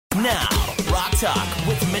Now, Rock Talk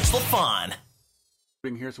with Mitch LaFon.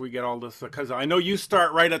 Here so we get all this, because I know you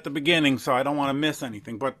start right at the beginning, so I don't want to miss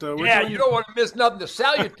anything. But you don't want to miss nothing. The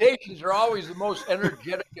salutations are always the most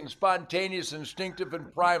energetic and spontaneous, instinctive,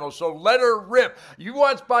 and primal. So let her rip. You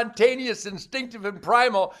want spontaneous, instinctive, and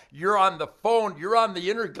primal, you're on the phone. You're on the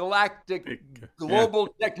intergalactic global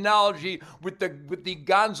technology with the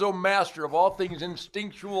gonzo master of all things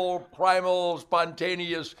instinctual, primal,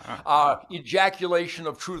 spontaneous, ejaculation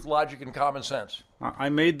of truth, logic, and common sense. I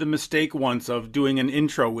made the mistake once of doing an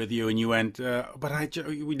intro with you, and you went,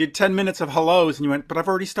 we did 10 minutes of hellos, and you went, but I've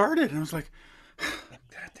already started. And I was like,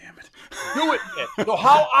 God damn it. Do it, Mitch. So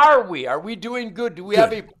how are we? Are we doing good? Do we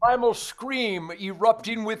have a primal scream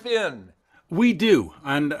erupting within? We do,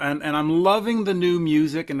 and I'm loving the new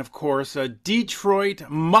music, and of course, Detroit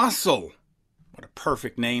Muscle. What a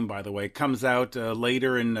perfect name, by the way. Comes out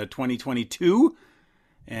later in 2022.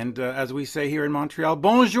 And as we say here in Montreal,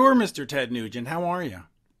 bonjour, Mr. Ted Nugent. How are you?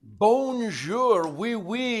 Bonjour,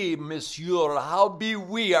 oui, monsieur. How be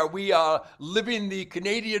we? Are we living the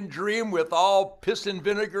Canadian dream with all piss and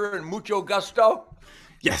vinegar and mucho gusto?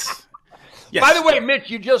 Yes. By the way, Mitch,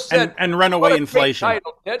 you just said and runaway inflation.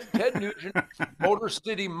 Title, Ted Nugent, Motor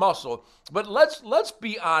City Muscle. But let's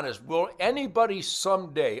be honest. Will anybody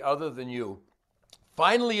someday, other than you,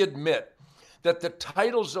 finally admit that the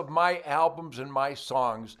titles of my albums and my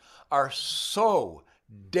songs are so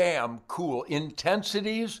damn cool?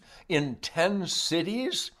 Intensities in 10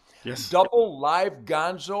 cities, yes. Double Live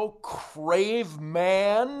Gonzo, Crave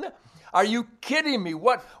Man. Are you kidding me?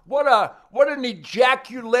 What an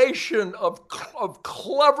ejaculation of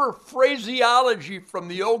clever phraseology from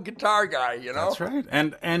the old guitar guy, you know? That's right.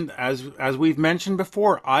 And as we've mentioned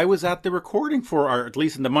before, I was at the recording for, or at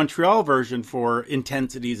least in the Montreal version, for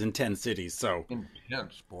Intensities in 10 Cities. So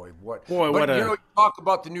intense, boy. But you talk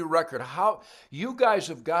about the new record. How you guys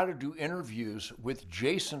have got to do interviews with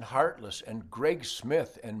Jason Hartless and Greg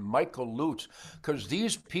Smith and Michael Lutz, because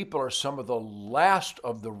these people are some of the last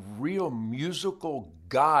of the real musical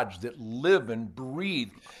gods that live and breathe.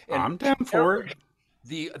 And I'm down for it.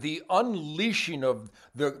 The unleashing of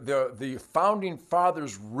the founding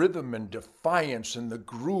fathers' rhythm and defiance and the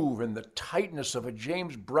groove and the tightness of a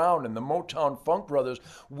James Brown and the Motown Funk Brothers.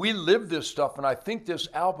 We live this stuff, and I think this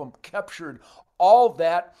album captured all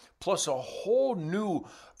that, plus a whole new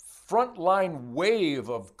frontline wave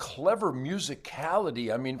of clever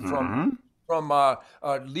musicality. I mean, from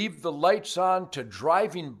Leave the Lights On to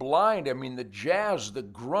Driving Blind. I mean, the jazz, the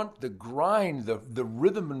grunt, the grind, the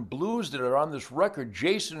rhythm and blues that are on this record.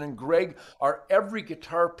 Jason and Greg are every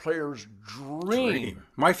guitar player's dream.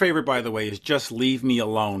 My favorite, by the way, is Just Leave Me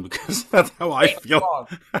Alone, because that's how I feel. Song.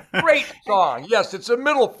 Great song. Yes, it's a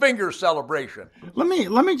middle finger celebration. Let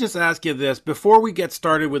me just ask you this before we get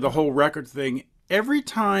started with the whole record thing. Every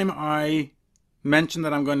time I mention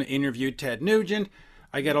that I'm going to interview Ted Nugent,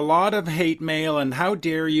 I get a lot of hate mail and how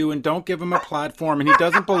dare you, and don't give him a platform, and he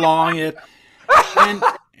doesn't belong it.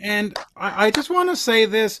 And I just want to say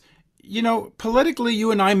this, you know, politically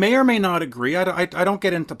you and I may or may not agree. I don't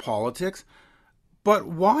get into politics. But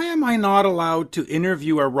why am I not allowed to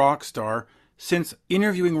interview a rock star, since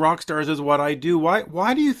interviewing rock stars is what I do?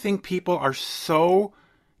 Why do you think people are so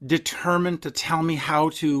determined to tell me how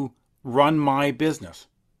to run my business?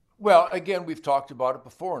 Well, again, we've talked about it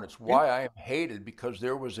before, and it's why I am hated, because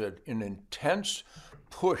there was an intense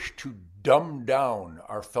push to dumb down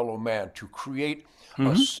our fellow man, to create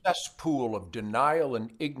a cesspool of denial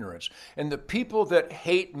and ignorance. And the people that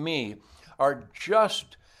hate me are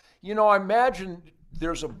just, you know, I imagine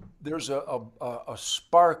there's a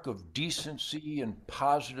spark of decency and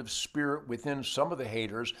positive spirit within some of the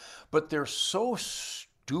haters, but they're so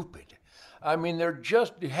stupid. I mean,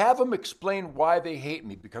 have them explain why they hate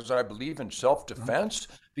me. Because I believe in self-defense,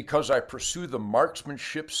 because I pursue the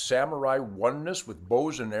marksmanship samurai oneness with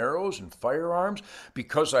bows and arrows and firearms,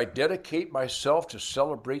 because I dedicate myself to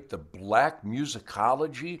celebrate the black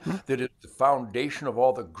musicology that is the foundation of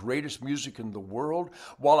all the greatest music in the world,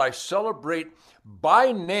 while I celebrate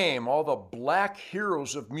by name all the black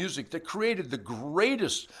heroes of music that created the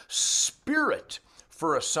greatest spirit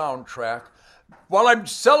for a soundtrack. While I'm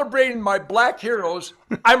celebrating my black heroes,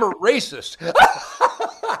 I'm a racist.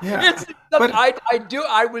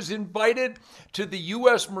 I was invited to the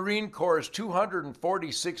U.S. Marine Corps'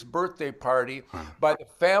 246th birthday party by the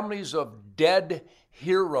families of dead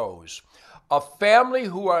heroes. A family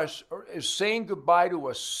who is saying goodbye to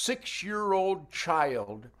a 6-year-old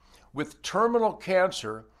child with terminal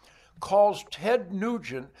cancer calls Ted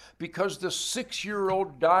Nugent because the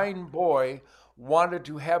 6-year-old dying boy wanted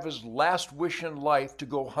to have his last wish in life to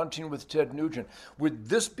go hunting with Ted Nugent. Would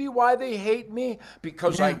this be why they hate me?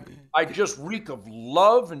 Because I just reek of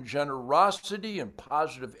love and generosity and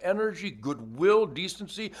positive energy, goodwill,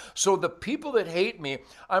 decency. So the people that hate me,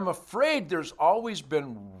 I'm afraid there's always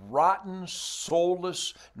been rotten,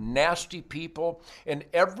 soulless, nasty people. And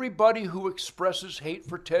everybody who expresses hate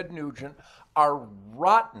for Ted Nugent are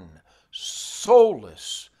rotten,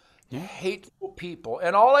 soulless, hateful people.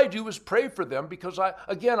 And all I do is pray for them because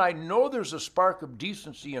I know there's a spark of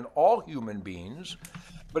decency in all human beings,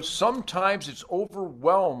 but sometimes it's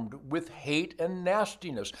overwhelmed with hate and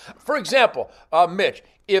nastiness. For example, Mitch,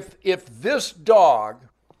 if this dog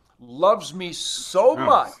loves me so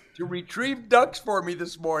much to retrieve ducks for me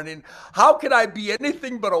this morning, how could I be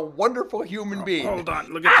anything but a wonderful human being? Hold on,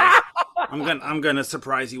 look at this. I'm gonna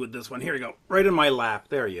surprise you with this one. Here you go, right in my lap.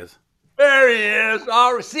 There he is. There he is.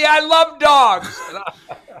 Oh, see, I love dogs.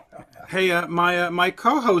 Hey, my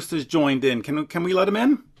co-host has joined in. Can we let him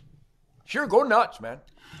in? Sure, go nuts, man.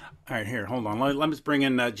 All right, here, hold on. Let me just bring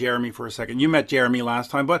in Jeremy for a second. You met Jeremy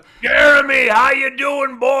last time, but Jeremy, how you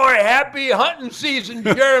doing, boy? Happy hunting season,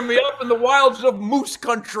 Jeremy, up in the wilds of moose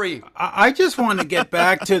country. I just want to get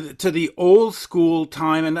back to the old school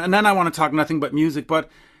time, and then I want to talk nothing but music.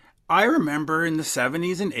 But I remember in the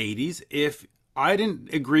 70s and 80s, if I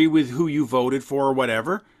didn't agree with who you voted for or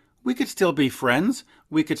whatever, we could still be friends.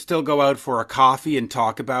 We could still go out for a coffee and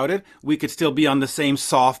talk about it. We could still be on the same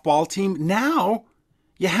softball team. Now,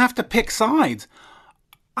 you have to pick sides.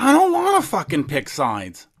 I don't want to fucking pick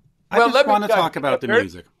sides. I just want to talk about the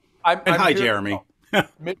music. Hi, Jeremy.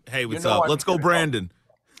 Hey, what's up? Let's go, Brandon.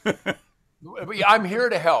 I'm here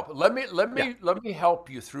to help. Let me help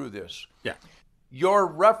you through this. Yeah. You're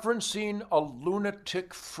referencing a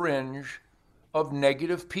lunatic fringe of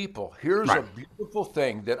negative people. Here's a beautiful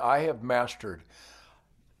thing that I have mastered.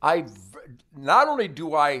 Not only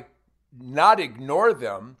do I not ignore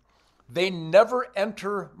them, they never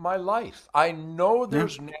enter my life. I know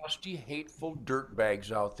there's nasty, hateful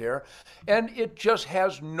dirtbags out there, and it just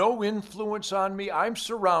has no influence on me. I'm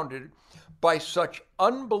surrounded by such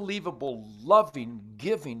unbelievable, loving,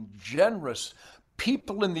 giving, generous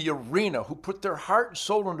people in the arena who put their heart and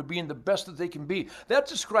soul into being the best that they can be. That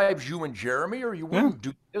describes you and Jeremy, or you wouldn't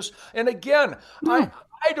do this. And again, I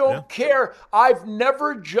don't care. I've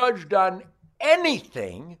never judged on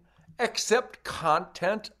anything except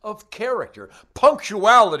content of character.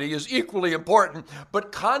 Punctuality is equally important,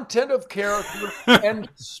 but content of character and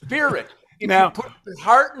spirit. If you put your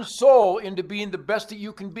heart and soul into being the best that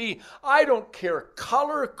you can be, I don't care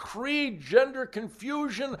color, creed, gender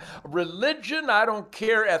confusion, religion, I don't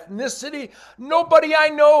care ethnicity. Nobody I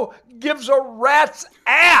know gives a rat's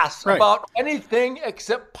ass about anything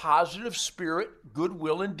except positive spirit,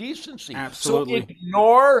 goodwill, and decency. Absolutely. So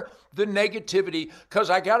ignore the negativity, because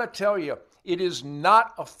I got to tell you, it is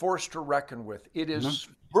not a force to reckon with. It is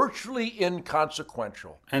virtually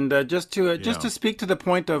inconsequential. And just to speak to the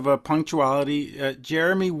point of punctuality,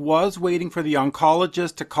 Jeremy was waiting for the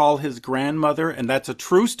oncologist to call his grandmother, and that's a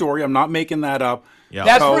true story. I'm not making that up. Yeah.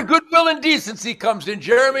 That's where goodwill and decency comes in.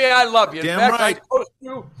 Jeremy, I love you. In fact,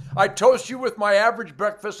 right. I toast you with my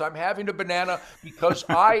breakfast. I'm having a banana because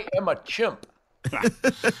I am a chimp.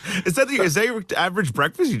 Is that your average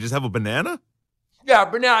breakfast? You just have a banana? Yeah,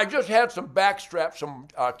 banana. I just had some backstrap, some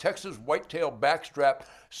Texas whitetail backstrap,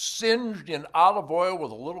 singed in olive oil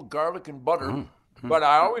with a little garlic and butter. But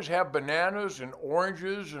I always have bananas and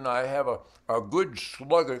oranges, and I have a good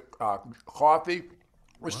slug of coffee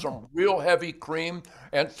with some real heavy cream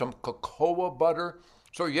and some cocoa butter.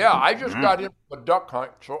 So yeah, I just got into a duck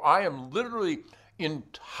hunt, so I am literally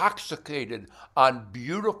intoxicated on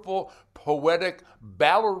beautiful, poetic,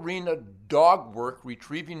 ballerina dog work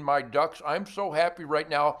retrieving my ducks. I'm so happy right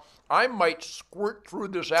now, I might squirt through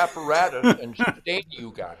this apparatus and stain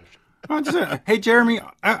you guys. Hey, Jeremy,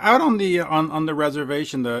 out on the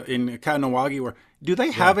reservation in Kahnawake, do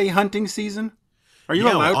they have a hunting season? Are you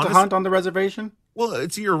allowed to hunt on the reservation? Well,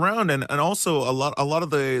 it's year round, and also a lot of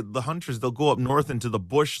the hunters, they'll go up north into the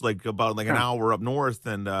bush, about an hour up north,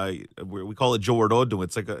 and we call it Jowarodo.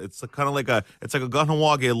 It's a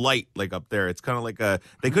Kahnawake light, up there. It's kind of like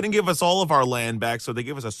they couldn't give us all of our land back, so they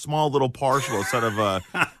give us a small little partial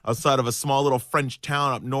outside of a small little French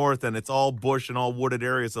town up north, and it's all bush and all wooded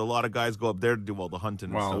areas. So a lot of guys go up there to do all the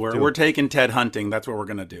hunting. Well, we're taking Ted hunting. That's what we're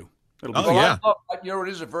gonna do. It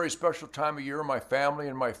is a very special time of year. My family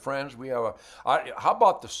and my friends, we have how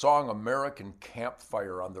about the song American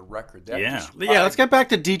Campfire on the record? Let's get back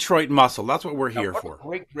to Detroit Muscle. That's what we're here for.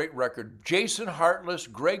 Great record. Jason Hartless,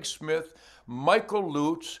 Greg Smith, Michael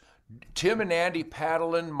Lutz, Tim and Andy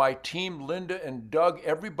Paddlin, my team, Linda and Doug,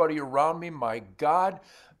 everybody around me, my God,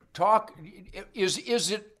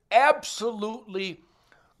 is it absolutely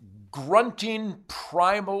grunting,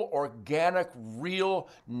 primal, organic, real,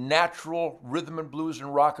 natural rhythm and blues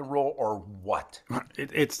and rock and roll, or what?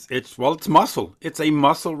 It's muscle. It's a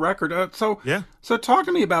muscle record. So talk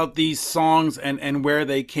to me about these songs and where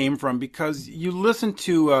they came from, because you listen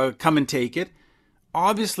to Come and Take It,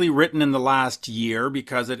 obviously written in the last year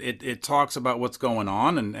because it talks about what's going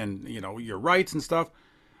on and your rights and stuff.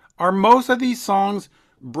 Are most of these songs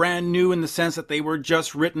brand new in the sense that they were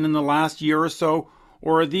just written in the last year or so?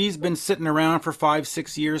 Or are these been sitting around for 5,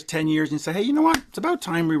 6 years, 10 years, and you say, hey, you know what? It's about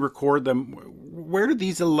time we record them. Where did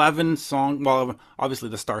these 11 songs? Well, obviously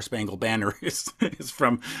the Star Spangled Banner is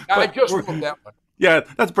from. I just wrote that one. Yeah,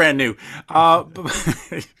 that's brand new.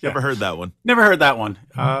 Never heard that one. Never heard that one.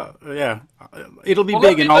 Yeah, it'll be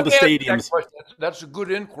big in all the stadiums. That's a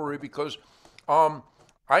good inquiry because I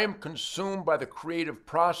am consumed by the creative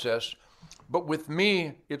process, but with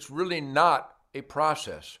me, it's really not a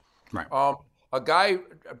process. Right.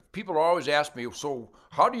 People always ask me, so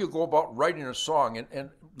how do you go about writing a song? And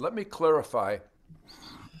let me clarify.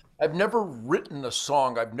 I've never written a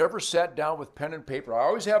song. I've never sat down with pen and paper. I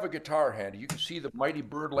always have a guitar handy. You can see the mighty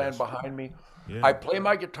Birdland behind me. Yeah. I play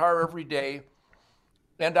my guitar every day.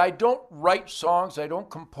 And I don't write songs. I don't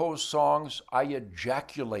compose songs. I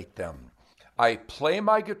ejaculate them. I play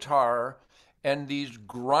my guitar, and these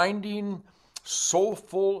grinding,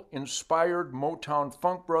 soulful, inspired Motown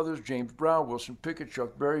funk brothers, James Brown, Wilson Pickett,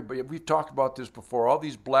 Chuck Berry, but we've talked about this before, all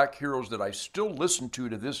these black heroes that I still listen to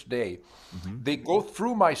this day, they go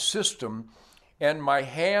through my system, and my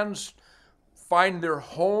hands find their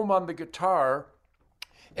home on the guitar.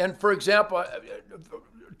 And for example,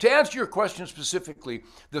 to answer your question specifically,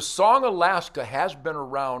 the song Alaska has been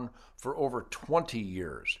around for over 20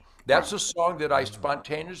 years. That's a song that I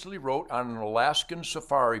spontaneously wrote on an Alaskan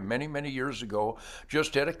safari many, many years ago,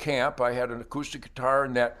 just at a camp. I had an acoustic guitar,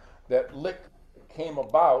 and that lick came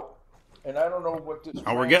about, and I don't know what this...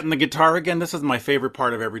 Oh, we're getting the guitar again? This is my favorite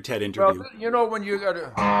part of every TED interview. Well, when you got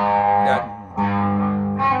to...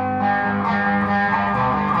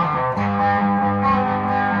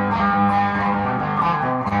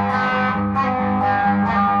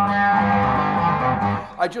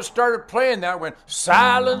 I just started playing that when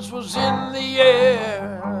silence was in the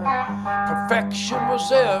air, perfection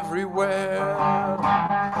was everywhere,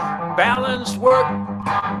 balance worked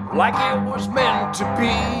like it was meant to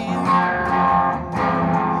be,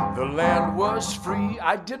 the land was free.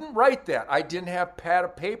 I didn't write that. I didn't have pad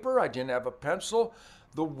of paper. I didn't have a pencil.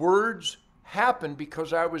 The words happened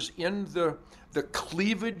because I was in the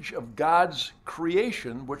cleavage of God's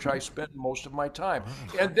creation, which I spent most of my time.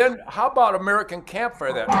 And then how about American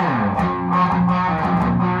Campfire? That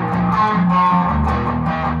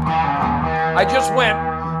I just went,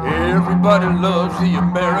 everybody loves the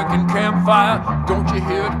American Campfire. Don't you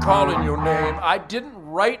hear it calling your name? I didn't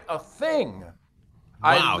write a thing.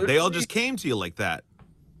 Wow, they all just came to you like that.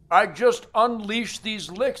 I just unleashed these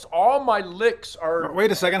licks. All my licks are...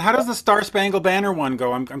 Wait a second. How does the Star Spangled Banner one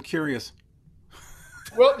go? I'm curious.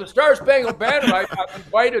 Well, the Star Spangled Banner, I'm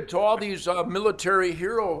invited to all these military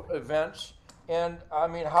hero events. And, I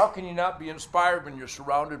mean, how can you not be inspired when you're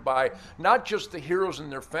surrounded by not just the heroes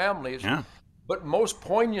and their families, but most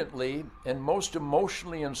poignantly and most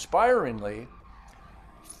emotionally inspiringly,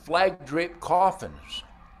 flag-draped coffins.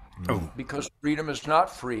 Oh. Because freedom is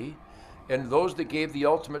not free. And those that gave the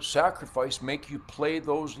ultimate sacrifice make you play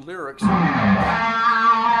those lyrics.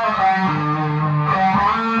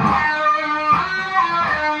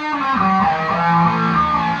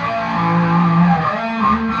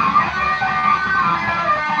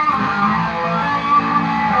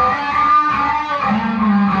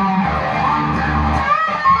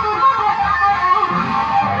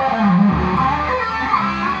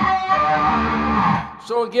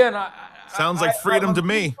 So again, sounds like freedom to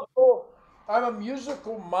me. I'm a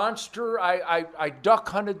musical monster. I duck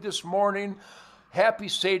hunted this morning. Happy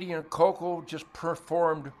Sadie and Coco just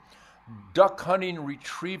performed duck hunting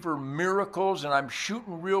retriever miracles, and I'm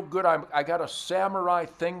shooting real good. I got a samurai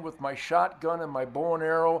thing with my shotgun and my bow and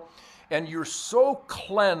arrow, and you're so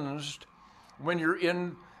cleansed when you're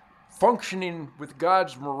in functioning with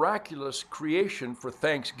God's miraculous creation for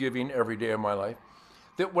Thanksgiving every day of my life,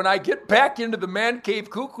 that when I get back into the man cave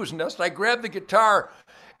cuckoo's nest, I grab the guitar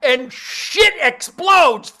and shit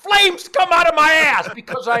explodes. Flames come out of my ass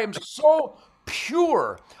because I am so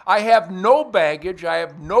pure. I have no baggage. I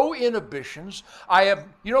have no inhibitions. I have,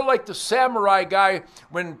 like the samurai guy,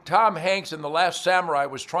 when Tom Hanks in The Last Samurai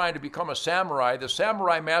was trying to become a samurai, the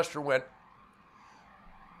samurai master went,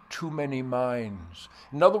 too many minds.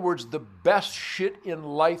 In other words, the best shit in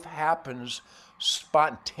life happens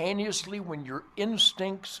spontaneously when your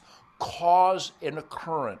instincts cause an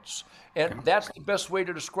occurrence. And that's the best way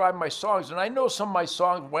to describe my songs. And I know some of my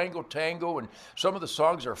songs, Wango Tango, and some of the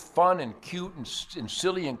songs are fun and cute and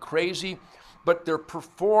silly and crazy, but they're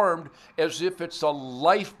performed as if it's a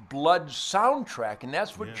lifeblood soundtrack. And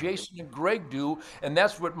that's what Jason and Greg do. And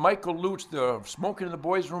that's what Michael Lutz, the Smoking in the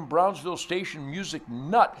Boys Room, Brownsville Station music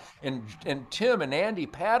nut, and Tim and Andy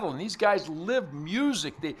Paddle, and these guys live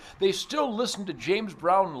music. They still listen to James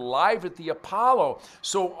Brown live at the Apollo.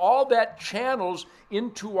 So all that channels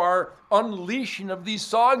into our unleashing of these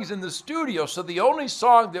songs in the studio. So the only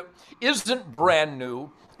song that isn't brand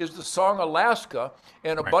new is the song Alaska.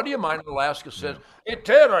 And a buddy of mine in Alaska says, "Hey,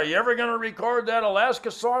 Ted, are you ever going to record that Alaska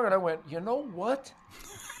song?" And I went, "You know what?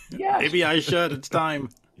 Yes." Maybe I should. It's time.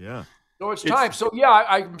 Yeah. So it's time. So yeah,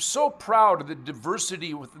 I'm so proud of the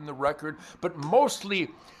diversity within the record, but mostly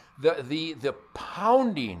the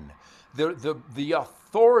pounding, the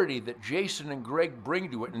authority that Jason and Greg bring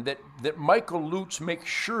to it, and that Michael Lutz makes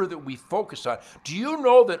sure that we focus on. Do you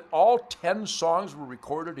know that all 10 songs were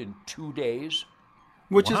recorded in 2 days?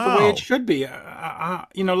 Which is the way it should be.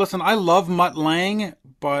 Listen, I love Mutt Lange,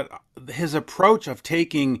 but his approach of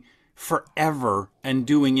taking forever and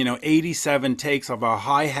doing, 87 takes of a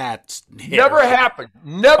hi-hat hit. Never happened.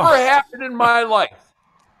 Never happened in my life.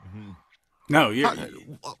 No,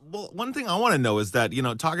 well, one thing I want to know is that,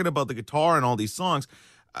 talking about the guitar and all these songs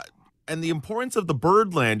and the importance of the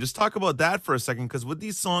Birdland, just talk about that for a second, because would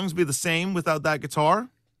these songs be the same without that guitar?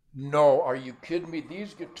 No, are you kidding me?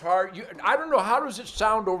 These guitars, I don't know, how does it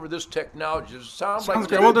sound over this technology? Does it sound like...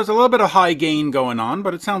 good. Well, there's a little bit of high gain going on,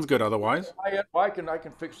 but it sounds good otherwise. I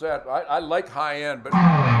can fix that. I like high end, but...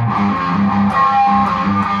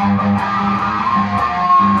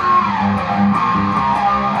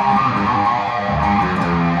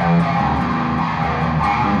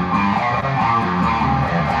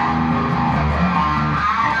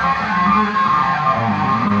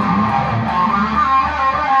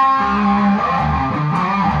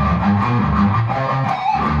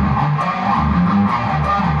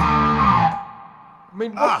 I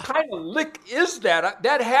mean, what kind of lick is that?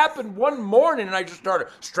 That happened one morning, and I just started,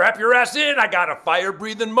 "Strap your ass in, I got a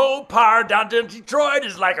fire-breathing Mopar, down to Detroit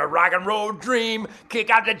is like a rock and roll dream, kick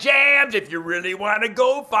out the jams if you really want to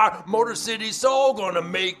go far, Motor City Soul gonna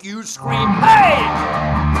make you scream, hey!"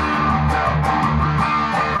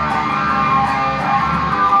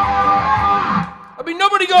 I mean,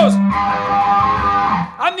 nobody goes,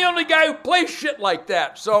 I'm the only guy who plays shit like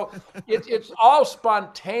that. So it's all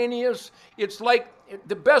spontaneous. It's like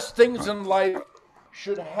the best things in life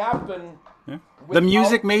should happen. Yeah. The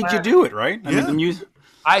music made you do it, right? I mean, the music.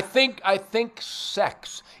 I think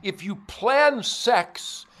sex. If you plan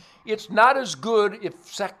sex, it's not as good if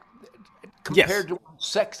sex compared to when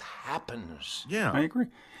sex happens. Yeah, I agree.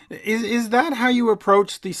 Is that how you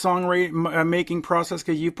approach the song making process?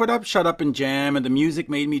 Because you put up Shut Up and Jam and The Music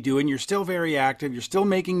Made Me Do It, and you're still very active. You're still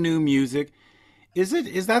making new music. Is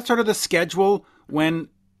that sort of the schedule when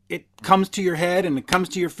it comes to your head and it comes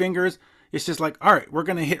to your fingers? It's just like, all right, we're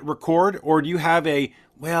going to hit record? Or do you have we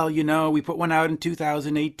put one out in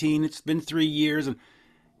 2018. It's been 3 years. And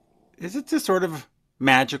is it just sort of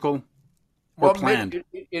magical? Or planned?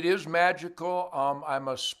 It is magical. I'm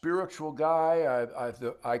a spiritual guy.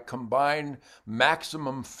 I combine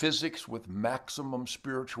maximum physics with maximum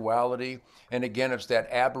spirituality. And again, it's that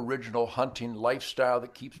Aboriginal hunting lifestyle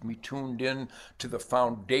that keeps me tuned in to the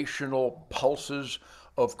foundational pulses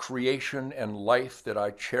of creation and life that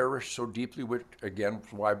I cherish so deeply, which again,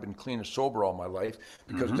 is why I've been clean and sober all my life,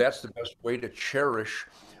 because that's the best way to cherish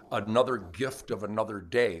another gift of another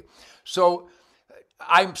day. So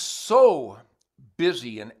I'm so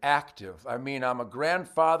busy and active. I mean, I'm a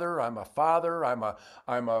grandfather, I'm a father, I'm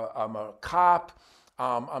a cop,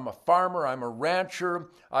 I'm a farmer, I'm a rancher.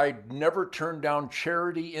 I never turn down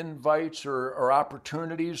charity invites or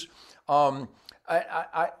opportunities.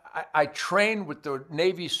 I train with the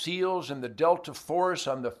Navy SEALs and the Delta Force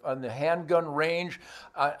on the handgun range.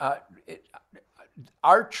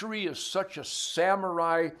 Archery is such a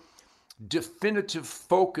samurai definitive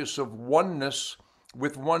focus of oneness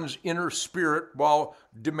with one's inner spirit while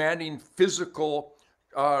demanding physical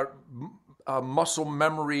muscle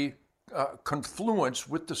memory confluence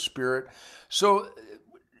with the spirit. So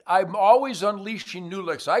I'm always unleashing new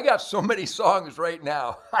licks. I got so many songs right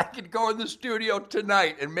now. I could go in the studio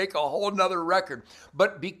tonight and make a whole nother record.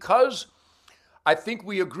 But because I think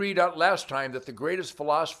we agreed out last time that the greatest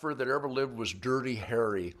philosopher that ever lived was Dirty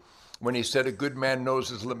Harry. when he said a good man knows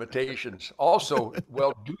his limitations. Also,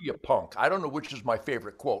 well, do you, punk? I don't know which is my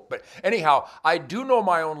favorite quote, but anyhow, I do know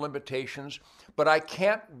my own limitations, but I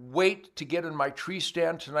can't wait to get in my tree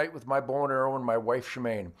stand tonight with my bow and arrow and my wife,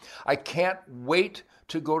 Shemaine. I can't wait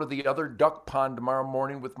to go to the other duck pond tomorrow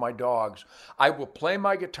morning with my dogs. I will play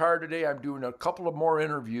my guitar today. I'm doing a couple of more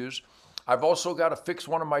interviews. I've also got to fix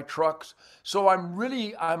one of my trucks. So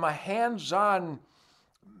I'm a hands-on,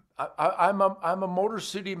 I'm a Motor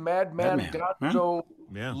City madman, gonzo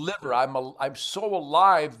liver. I'm so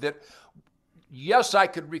alive that, yes, I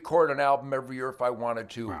could record an album every year if I wanted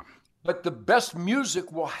to. Wow. But the best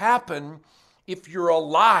music will happen if you're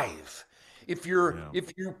alive. If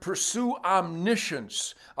you pursue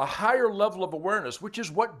omniscience, a higher level of awareness, which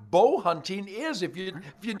is what bow hunting is. If you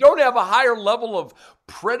don't have a higher level of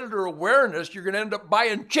predator awareness, you're going to end up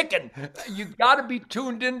buying chicken. You got to be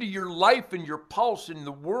tuned into your life and your pulse in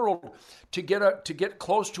the world to get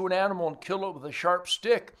close to an animal and kill it with a sharp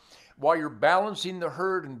stick, while you're balancing the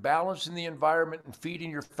herd and balancing the environment and feeding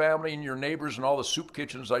your family and your neighbors and all the soup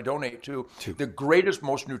kitchens I donate to, the greatest,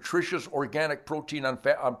 most nutritious organic protein on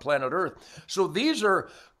planet Earth. So these are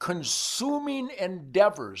consuming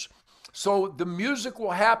endeavors. So the music will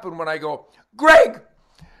happen when I go, Greg,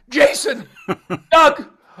 Jason, Doug,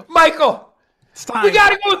 Michael, we got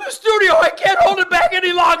to go to the studio. I can't hold it back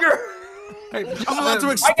any longer. Hey, I'm about to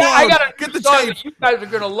explode. I got Get the song tape. that you guys are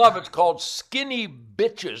going to love. It's called Skinny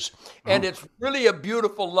Bitches, and it's really a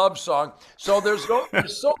beautiful love song. So there's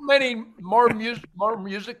so many more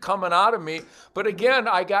music coming out of me. But again,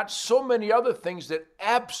 I got so many other things that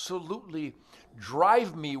absolutely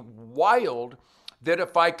drive me wild, that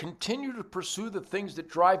if I continue to pursue the things that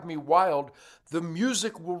drive me wild, the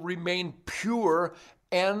music will remain pure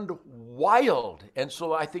and wild. And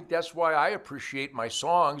so I think that's why I appreciate my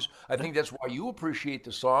songs. I think that's why you appreciate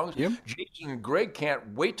the songs. Yep. Jason and Greg can't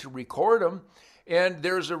wait to record them. And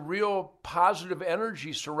there's a real positive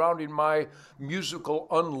energy surrounding my musical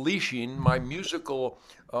unleashing, my musical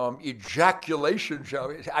ejaculation.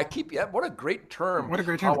 What a great term. What a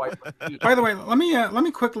great term. By the way, let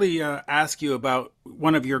me quickly ask you about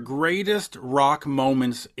one of your greatest rock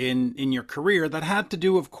moments in your career that had to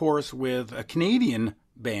do, of course, with a Canadian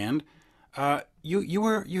band.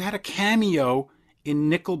 You had a cameo in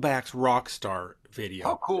Nickelback's Rockstar video.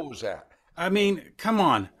 How cool was that? I mean, come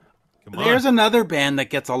on. There's another band that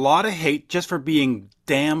gets a lot of hate just for being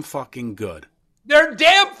damn fucking good. They're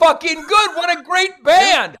damn fucking good. What a great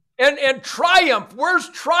band. And Triumph. Where's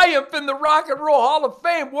Triumph in the Rock and Roll Hall of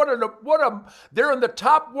Fame? They're in the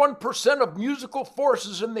top 1% of musical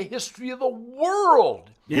forces in the history of the world.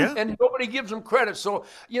 Yeah. And nobody gives them credit. So,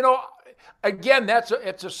 again,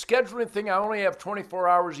 it's a scheduling thing. I only have 24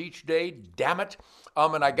 hours each day. Damn it.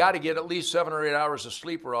 And I got to get at least 7 or 8 hours of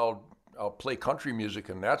sleep, or I'll play country music,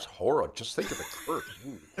 and that's horrible. Just think of the curse.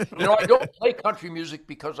 I don't play country music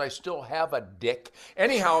because I still have a dick.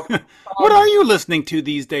 Anyhow, what are you listening to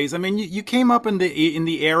these days? I mean, you came up in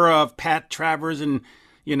the era of Pat Travers and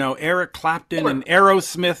Eric Clapton and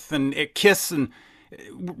Aerosmith and Kiss, and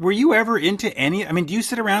were you ever into any? I mean, do you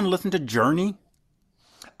sit around and listen to Journey?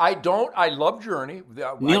 I don't. I love Journey.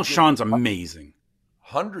 Neil Sean's amazing.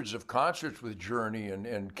 Hundreds of concerts with Journey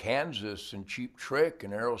and Kansas and Cheap Trick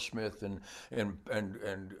and Aerosmith and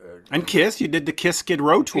Kiss. You did the Kiss Skid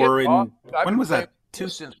Row tour when was that?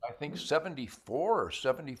 Since I think 74 or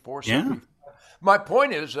 74. Yeah. 75. My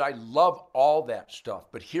point is, I love all that stuff,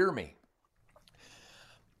 but hear me.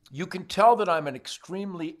 You can tell that I'm an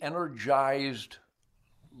extremely energized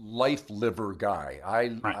life liver guy.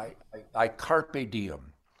 I carpe diem.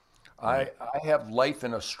 I have life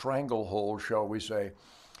in a stranglehold, shall we say.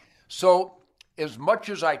 So as much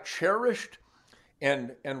as I cherished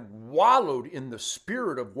and wallowed in the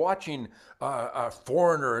spirit of watching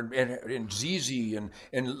Foreigner and ZZ and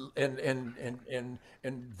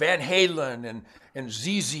Van Halen and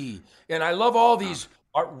ZZ, and I love all these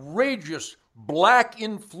outrageous black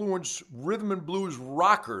influence rhythm and blues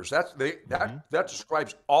rockers. That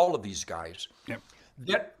describes all of these guys. Yep.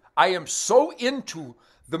 That I am so into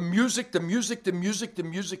the music.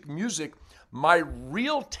 My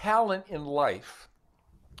real talent in life,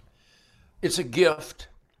 it's a gift,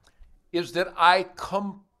 is that I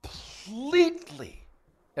completely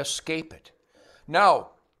escape it.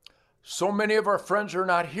 Now, so many of our friends are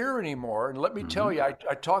not here anymore. And let me tell you, I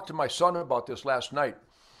talked to my son about this last night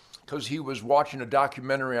because he was watching a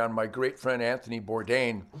documentary on my great friend Anthony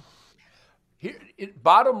Bourdain.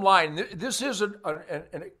 Bottom line, this is an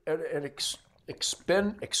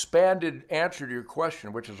expanded answer to your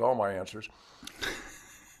question, which is all my answers.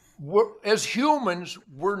 As humans,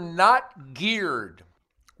 we're not geared,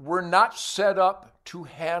 we're not set up to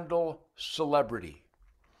handle celebrity.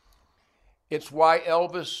 It's why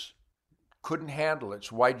Elvis couldn't handle it.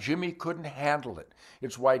 It's why Jimmy couldn't handle it.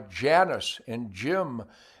 It's why Janis and Jim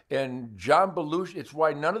and John Belushi, it's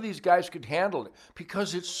why none of these guys could handle it,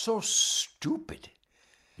 because it's so stupid.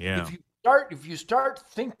 Yeah. If you start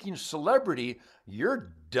thinking celebrity,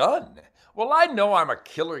 you're done. Well, I know I'm a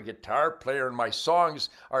killer guitar player and my songs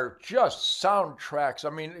are just soundtracks. I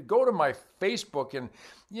mean, go to my Facebook and,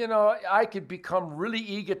 I could become really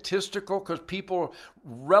egotistical because people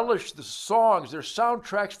relish the songs. They're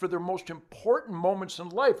soundtracks for their most important moments in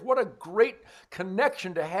life. What a great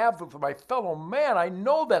connection to have with my fellow man. I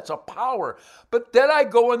know that's a power. But then I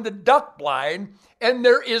go in the duck blind and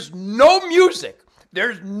there is no music.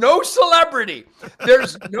 There's no celebrity.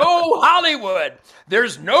 There's no Hollywood.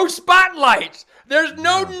 There's no spotlights. There's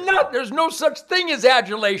no such thing as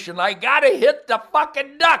adulation. I gotta hit the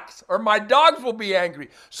fucking ducks or my dogs will be angry.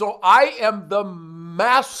 So I am the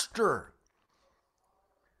master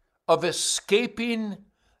of escaping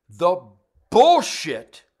the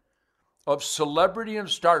bullshit of celebrity and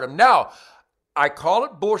stardom. Now, I call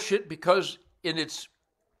it bullshit because in its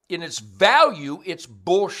value, it's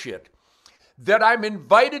bullshit. That I'm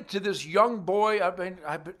invited to this young boy,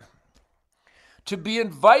 to be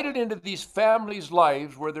invited into these families'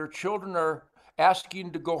 lives where their children are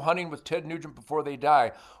asking to go hunting with Ted Nugent before they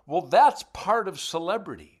die. Well, that's part of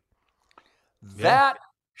celebrity. Yeah. That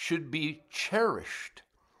should be cherished.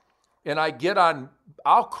 And I get on,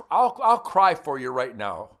 I'll cry for you right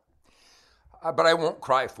now, but I won't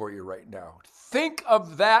cry for you right now. Think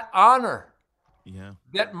of that honor. Yeah.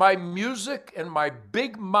 That my music and my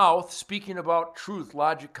big mouth, speaking about truth,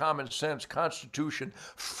 logic, common sense, Constitution,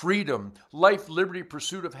 freedom, life, liberty,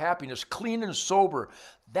 pursuit of happiness, clean and sober.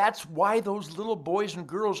 That's why those little boys and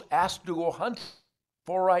girls ask to go hunt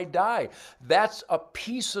before I die. That's a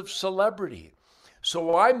piece of celebrity.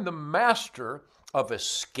 So I'm the master of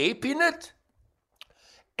escaping it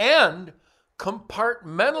and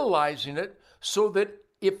compartmentalizing it so that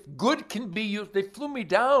if good can be used, they flew me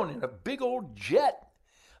down in a big old jet.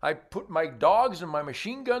 I put my dogs and my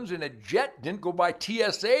machine guns in a jet, didn't go by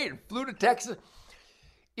TSA and flew to Texas.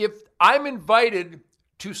 If I'm invited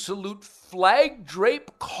to salute flag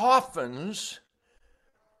drape coffins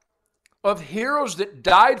of heroes that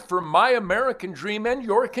died for my American dream and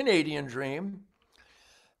your Canadian dream,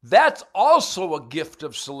 that's also a gift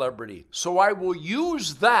of celebrity. So I will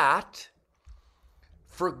use that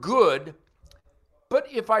for good. But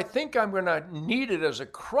if I think I'm going to need it as a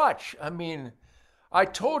crutch, I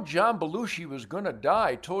told John Belushi he was going to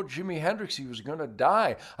die. I told Jimi Hendrix he was going to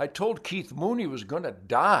die. I told Keith Moon he was going to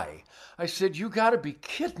die. I said, you got to be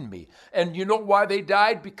kidding me. And you know why they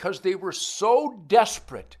died? Because they were so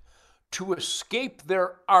desperate to escape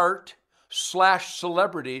their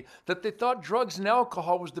art/celebrity that they thought drugs and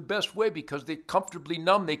alcohol was the best way because they comfortably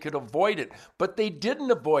numb, they could avoid it. But they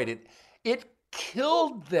didn't avoid it. It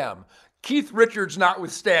killed them. Keith Richards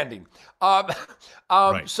notwithstanding.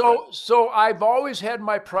 Right. So I've always had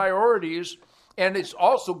my priorities, and it's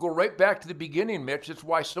also go right back to the beginning, Mitch. It's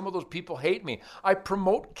why some of those people hate me. I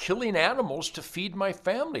promote killing animals to feed my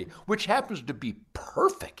family, which happens to be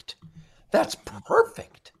perfect. That's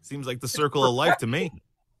perfect. Seems like the circle of life to me.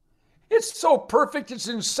 It's so perfect, it's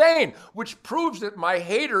insane, which proves that my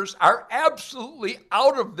haters are absolutely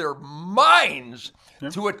out of their minds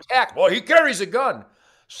to attack. Well, he carries a gun.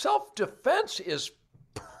 Self-defense is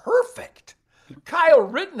perfect. Kyle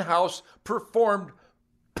Rittenhouse performed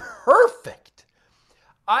perfect.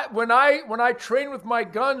 When I train with my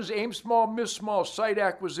guns, aim small, miss small, sight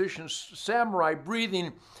acquisition, samurai,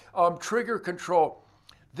 breathing, trigger control,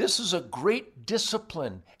 this is a great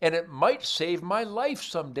discipline, and it might save my life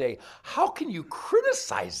someday. How can you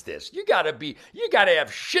criticize this? You gotta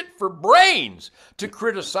have shit for brains to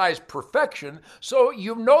criticize perfection. So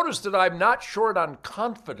you've noticed that I'm not short on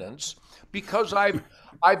confidence because I've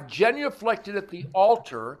genuflected at the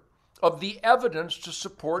altar of the evidence to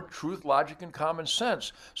support truth, logic, and common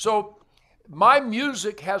sense. So my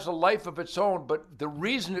music has a life of its own, but the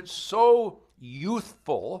reason it's so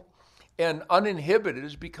youthful and uninhibited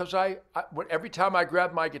is because every time I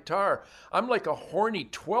grab my guitar, I'm like a horny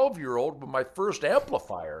 12-year-old with my first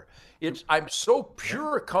amplifier. I'm so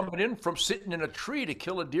pure coming in from sitting in a tree to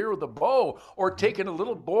kill a deer with a bow or taking a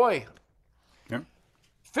little boy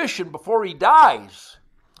fishing before he dies.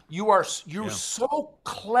 You're so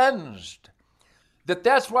cleansed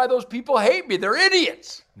that's why those people hate me. They're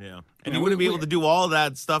idiots. Yeah. And you wouldn't be able to do all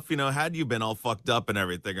that stuff, had you been all fucked up and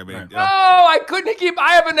everything. I mean, No, I couldn't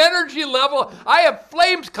I have an energy level. I have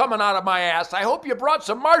flames coming out of my ass. I hope you brought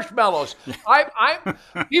some marshmallows.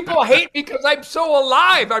 People hate me because I'm so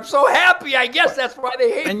alive. I'm so happy. I guess that's why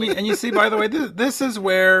they hate me. And you see, by the way, this is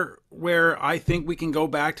where I think we can go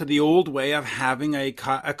back to the old way of having a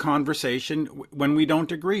conversation when we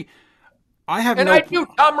don't agree. I do.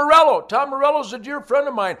 Tom Morello. Tom Morello's a dear friend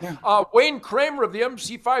of mine. Yeah. Wayne Kramer of the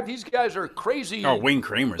MC5. These guys are crazy. Oh, Wayne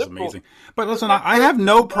Kramer's amazing. But listen, I have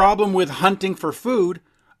no problem with hunting for food.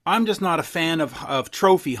 I'm just not a fan of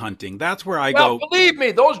trophy hunting. That's where I go. Believe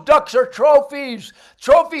me, those ducks are trophies.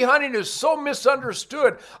 Trophy hunting is so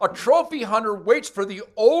misunderstood. A trophy hunter waits for the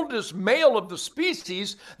oldest male of the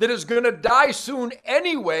species that is going to die soon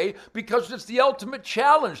anyway because it's the ultimate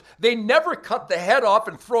challenge. They never cut the head off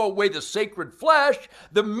and throw away the sacred flesh.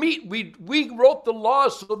 The meat, we wrote the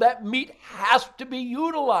laws so that meat has to be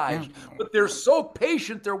utilized. But they're so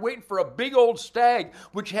patient, they're waiting for a big old stag,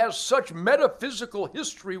 which has such metaphysical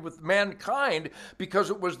history with mankind because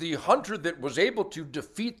it was the hunter that was able to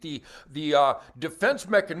defeat the defense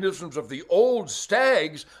mechanisms of the old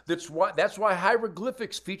stags. That's why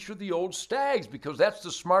hieroglyphics feature the old stags, because that's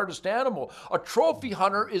the smartest animal. A trophy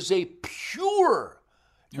hunter is a pure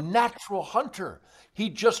natural hunter. He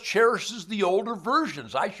just cherishes the older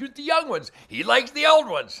versions. I shoot the young ones. He likes the old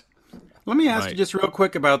ones. Let me ask you just real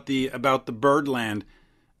quick about the Birdland.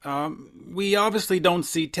 We obviously don't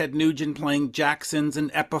see Ted Nugent playing Jacksons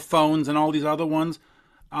and Epiphones and all these other ones.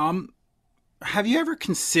 Have you ever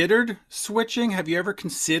considered switching? Have you ever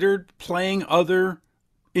considered playing other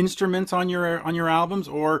instruments on your albums,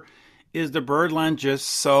 or is the Birdland just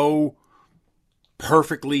so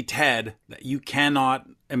perfectly Ted that you cannot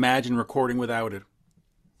imagine recording without it?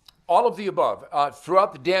 All of the above.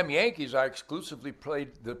 Throughout the Damn Yankees, I exclusively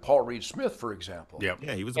played the Paul Reed Smith, for example. Yep.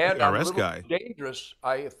 Yeah, he was a PRS guy. Dangerous,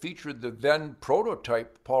 I featured the then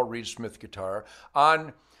prototype Paul Reed Smith guitar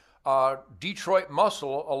on Detroit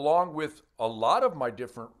Muscle, along with a lot of my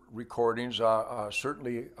different recordings,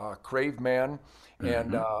 certainly Crave Man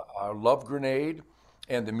and Love Grenade.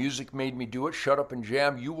 And The Music Made Me Do It, Shut Up and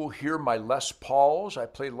Jam. You will hear my Les Pauls. I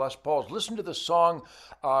played Les Pauls. Listen to the song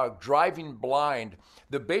Driving Blind.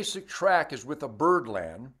 The basic track is with a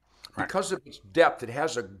Birdland. Because of its depth, it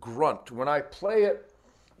has a grunt. When I play a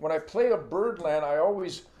Birdland,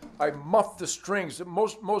 I muff the strings. The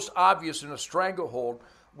most obvious in a stranglehold,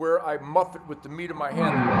 where I muff it with the meat of my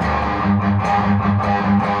hand.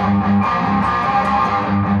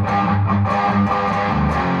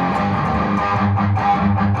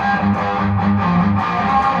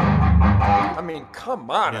 I mean,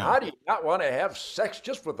 come on. Yeah. How do you not want to have sex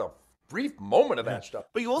just with a brief moment of that stuff?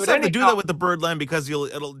 But you also have to do that with the Birdland because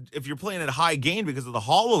if you're playing at high gain because of the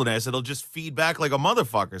hollowness, it'll just feed back like a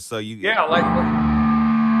motherfucker. So yeah.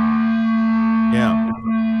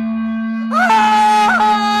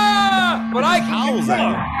 Ah! But I can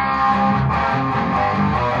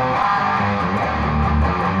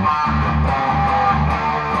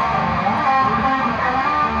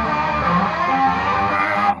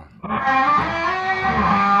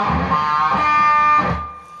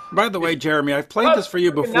By the way, Jeremy, I've played this for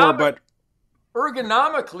you before, but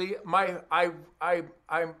ergonomically,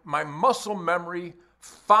 my muscle memory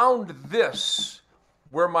found this,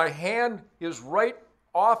 where my hand is right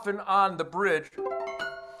off and on the bridge,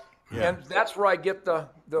 and that's where I get the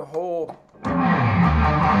whole.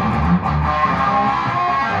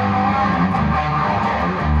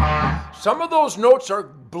 Some of those notes are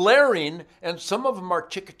blaring, and some of them are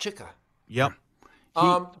chicka chicka. Yep.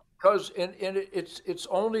 Because it's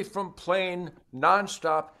only from playing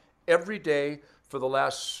nonstop every day for the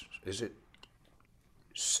last,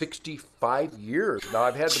 65 years. Now,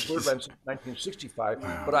 I've had the Birdland since 1965,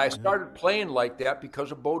 but I started playing like that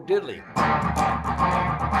because of Bo Diddley.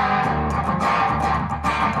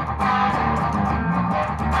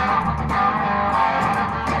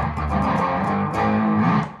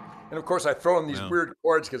 And of course, I throw in these weird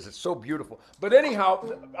chords because it's so beautiful. But anyhow,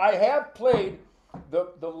 I have played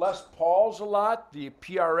the Les Pauls a lot, the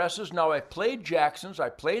PRSs. Now, I've played Jacksons. I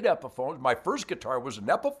played Epiphones. My first guitar was an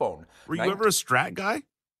Epiphone. Were you ever a Strat guy?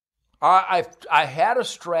 I had a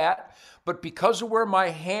Strat, but because of where my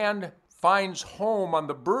hand finds home on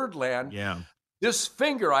the Birdland, this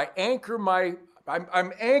finger, I'm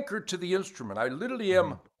anchored to the instrument. I literally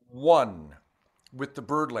am one with the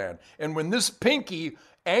Birdland. And when this pinky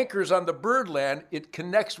anchors on the Birdland, it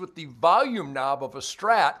connects with the volume knob of a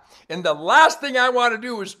Strat. And the last thing I want to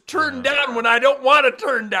do is turn down when I don't want to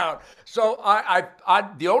turn down. So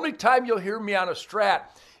the only time you'll hear me on a Strat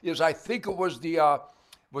is I think it was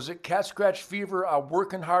was it Cat Scratch Fever,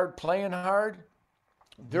 Working Hard, Playing Hard?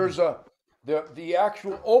 There's the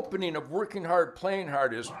actual opening of Working Hard, Playing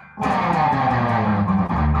Hard is.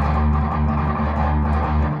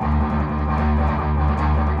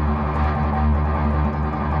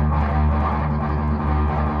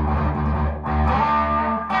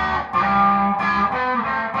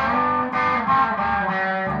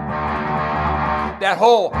 That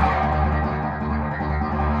whole,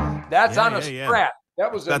 that's on a Strat.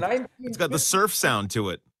 That was a 19. It's got the surf sound to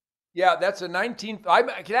it. Yeah, that's a 19. I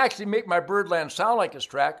can actually make my Birdland sound like a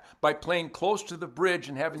Strat by playing close to the bridge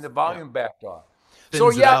and having the volume backed off.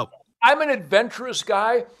 Thins it out. I'm an adventurous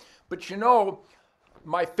guy, but you know,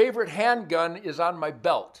 my favorite handgun is on my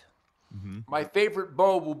belt. My favorite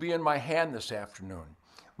bow will be in my hand this afternoon.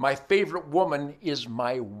 My favorite woman is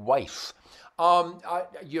my wife.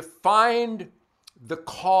 You find the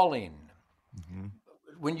calling.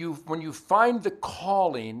 When you find the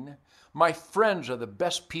calling, my friends are the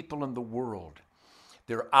best people in the world.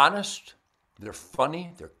 They're honest, they're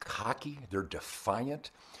funny, they're cocky, they're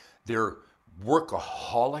defiant, they're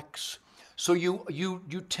workaholics. So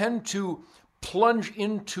you tend to plunge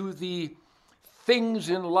into the things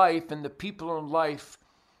in life and the people in life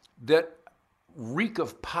that reek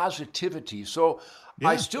of positivity. So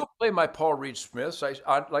I still play my Paul Reed Smiths.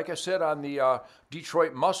 Like I said, on the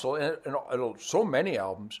Detroit Muscle, and so many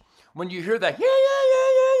albums, when you hear that,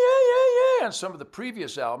 on some of the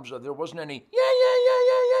previous albums, there wasn't any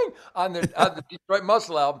on the Detroit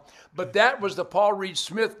Muscle album, but that was the Paul Reed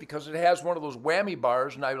Smith because it has one of those whammy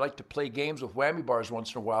bars, and I like to play games with whammy bars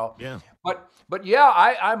once in a while. Yeah. But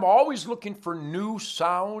yeah, I'm always looking for new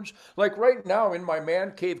sounds. Like right now in my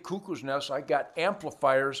Man Cave Cuckoo's Nest, I got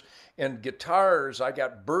amplifiers and guitars. I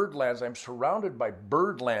got Birdlands. I'm surrounded by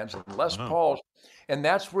Birdlands and Les Pauls, and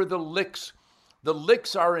that's where the licks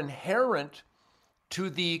are inherent to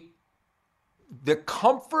the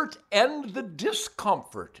comfort and the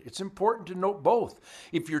discomfort. It's important to note both.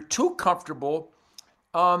 If you're too comfortable,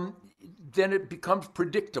 then it becomes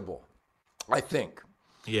predictable, I think.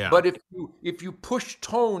 Yeah. But if you push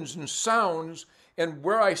tones and sounds, and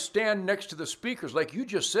where I stand next to the speakers, like you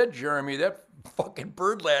just said, Jeremy, that fucking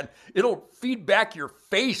Birdland, it'll feed back your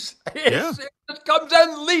face. It comes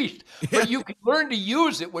unleashed. But you can learn to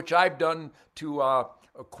use it, which I've done to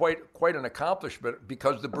quite an accomplishment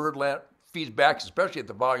because the Birdland feeds back, especially at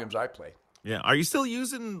the volumes I play. Yeah. Are you still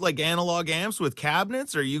using like analog amps with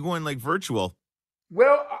cabinets, or are you going like virtual?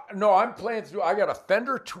 Well, no, I'm playing through. I got a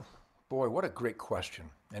Fender. Boy, what a great question.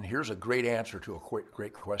 And here's a great answer to a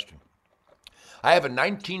great question. I have a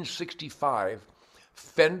 1965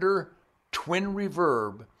 Fender Twin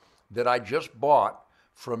Reverb that I just bought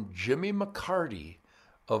from Jimmy McCarty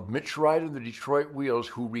of Mitch Ryder and the Detroit Wheels,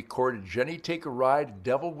 who recorded Jenny Take a Ride,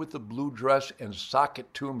 Devil with the Blue Dress, and Sock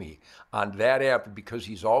It To Me on that amp because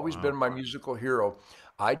he's always been my musical hero.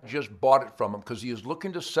 I just bought it from him because he was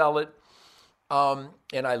looking to sell it.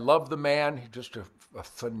 And I love the man. He's just a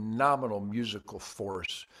phenomenal musical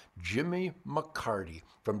force. Jimmy McCarty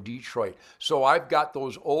from Detroit. So I've got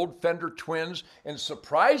those old Fender Twins, and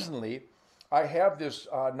surprisingly, I have this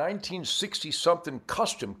 1960-something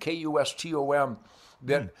custom, Custom,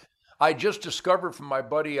 that I just discovered from my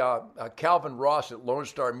buddy Calvin Ross at Lone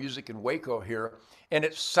Star Music in Waco here, and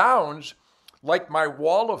it sounds like my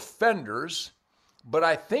wall of Fenders, but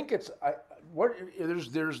I think it's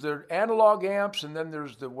there's the analog amps, and then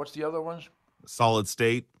there's what's the other ones? Solid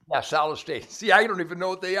state. Yeah, solid state. See, I don't even know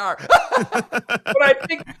what they are, but I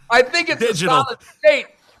think it's digital. A solid state.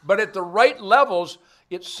 But at the right levels,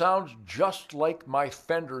 it sounds just like my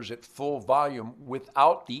Fenders at full volume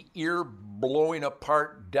without the ear blowing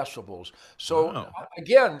apart decibels. So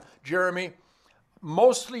again, Jeremy,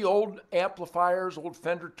 mostly old amplifiers, old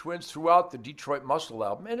Fender Twins throughout the Detroit Muscle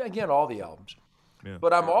album, and again, all the albums. Yeah.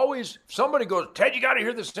 But I'm always, somebody goes, Ted, you got to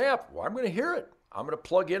hear this amp. Well, I'm going to hear it. I'm going to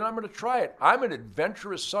plug in. I'm going to try it. I'm an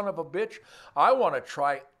adventurous son of a bitch. I want to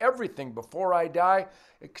try everything before I die,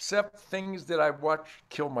 except things that I watch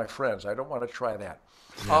kill my friends. I don't want to try that.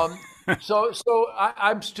 Yeah. So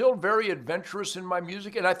I'm still very adventurous in my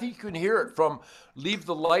music, and I think you can hear it from Leave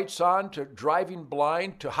the Lights On to Driving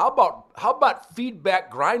Blind to how about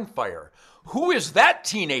Feedback Grindfire? Who is that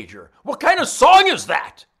teenager? What kind of song is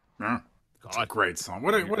that? It's a great song.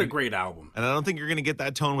 What a great album. And I don't think you're going to get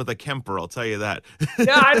that tone with a Kemper, I'll tell you that.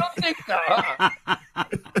 Yeah, I don't think so.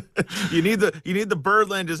 You need the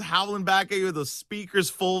Birdland just howling back at you with the speakers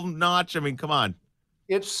full notch. I mean, come on.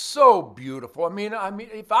 It's so beautiful. I mean,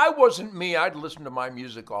 if I wasn't me, I'd listen to my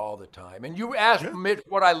music all the time. And you asked me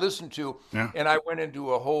what I listened to, and I went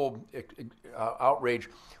into a whole outrage,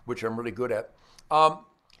 which I'm really good at.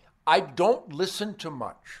 I don't listen to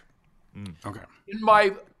much. Okay. In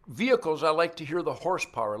my vehicles, I like to hear the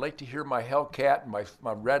horsepower. I like to hear my Hellcat and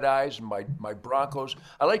my Red Eyes and my Broncos.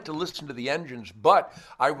 I like to listen to the engines, but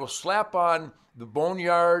I will slap on the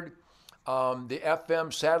Boneyard, the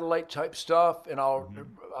FM satellite type stuff, and I'll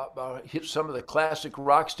hit some of the classic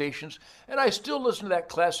rock stations. And I still listen to that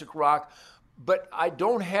classic rock, but I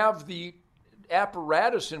don't have the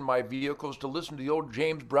apparatus in my vehicles to listen to the old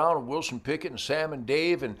James Brown and Wilson Pickett and Sam and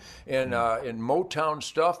Dave and Motown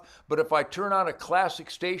stuff. But if I turn on a classic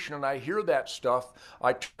station and I hear that stuff,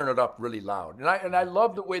 I turn it up really loud. And I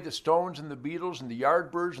love the way the Stones and the Beatles and the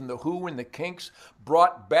Yardbirds and the Who and the Kinks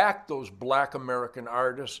brought back those Black American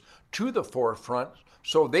artists to the forefront.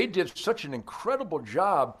 So they did such an incredible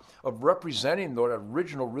job of representing the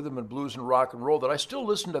original rhythm and blues and rock and roll that I still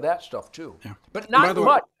listen to that stuff too. Yeah. But not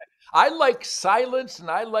much. I like silence, and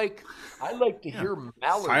I like to hear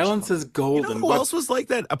mallards. Silence is golden. Who else was like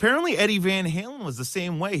that? Apparently, Eddie Van Halen was the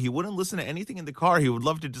same way. He wouldn't listen to anything in the car. He would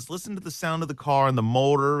love to just listen to the sound of the car and the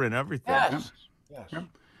motor and everything. Yes. Yeah.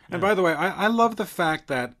 And by the way, I love the fact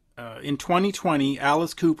that in 2020,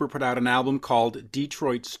 Alice Cooper put out an album called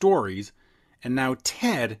Detroit Stories, and now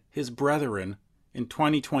Ted, his brethren, in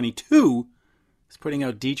 2022, is putting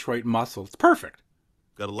out Detroit Muscle. It's perfect.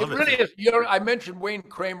 Gotta love it. Really is. I mentioned Wayne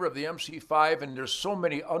Kramer of the MC5, and there's so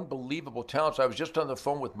many unbelievable talents. I was just on the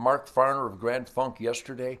phone with Mark Farner of Grand Funk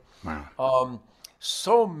yesterday. Wow.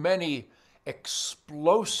 So many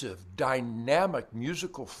explosive, dynamic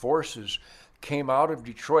musical forces came out of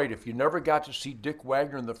Detroit. If you never got to see Dick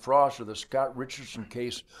Wagner and the Frost or the Scott Richardson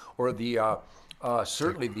case or the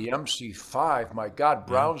certainly the MC5, my God,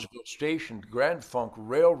 Brownsville Station, Grand Funk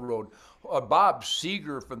Railroad, Bob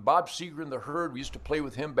Seger from Bob Seger and the Herd. We used to play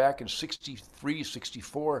with him back in 63,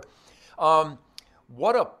 64. And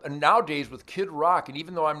nowadays with Kid Rock, and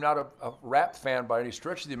even though I'm not a rap fan by any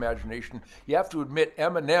stretch of the imagination, you have to admit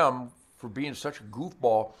Eminem, for being such a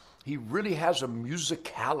goofball, he really has a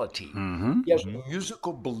musicality. Mm-hmm. He has a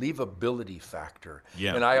musical believability factor.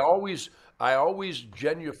 Yeah. And I always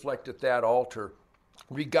genuflect at that altar,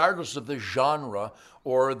 regardless of the genre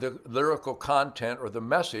or the lyrical content or the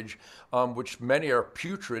message, which many are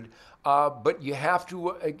putrid. But you have to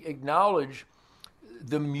acknowledge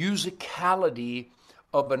the musicality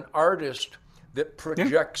of an artist that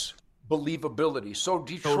projects believability. So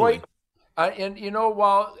Detroit, and you know,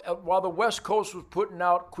 while the West Coast was putting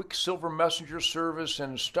out Quicksilver Messenger Service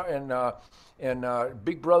and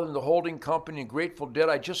Big Brother and the Holding Company and Grateful Dead,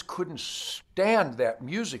 I just couldn't stand that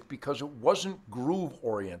music because it wasn't groove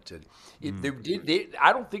oriented.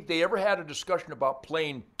 I don't think they ever had a discussion about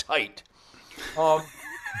playing tight,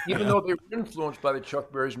 even though they were influenced by the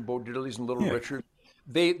Chuck Berrys and Bo Diddleys and Little Richard.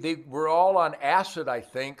 They were all on acid, I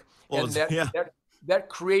think, and that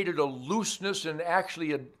created a looseness and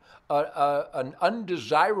actually an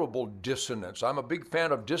undesirable dissonance. I'm a big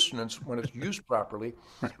fan of dissonance when it's used properly.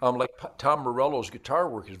 Like Tom Morello's guitar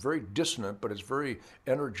work is very dissonant, but it's very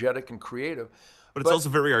energetic and creative. But it's also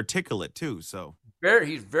very articulate too. So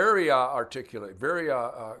he's very articulate, very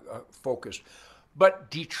focused. But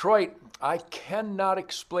Detroit, I cannot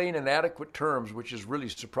explain in adequate terms, which is really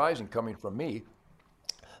surprising coming from me,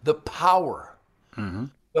 the power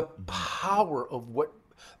of what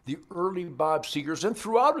the early Bob Segers and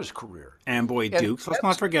throughout his career. Amboy Dukes. Let's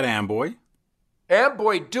not forget Amboy.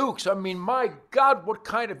 Amboy Dukes. I mean, my God, what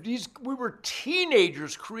kind of we were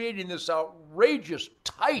teenagers creating this outrageous,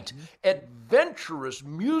 tight, adventurous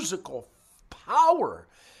musical power.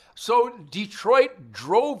 So Detroit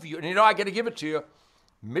drove you, and you know, I got to give it to you.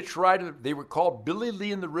 Mitch Ryder, they were called Billy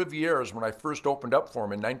Lee and the Rivieras when I first opened up for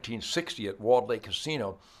him in 1960 at Walled Lake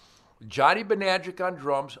Casino. Johnny Banajic on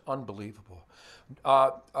drums, unbelievable.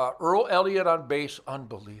 Earl Elliott on bass,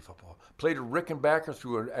 unbelievable. Played a Rickenbacker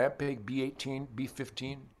through an Ampeg B18,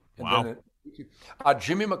 B15. And wow. Then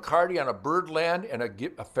Jimmy McCarty on a Birdland and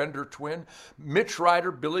a Fender Twin. Mitch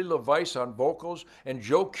Ryder, Billy LeVice on vocals, and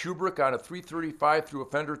Joe Kubrick on a 335 through a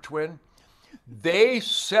Fender Twin. They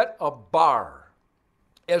set a bar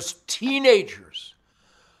as teenagers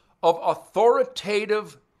of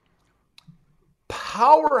authoritative,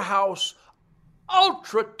 powerhouse,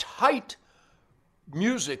 ultra-tight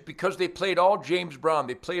music because they played all James Brown,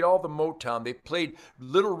 they played all the Motown, they played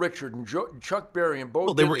Little Richard and Chuck Berry and Bo.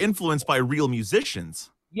 Well, they were influenced by real musicians.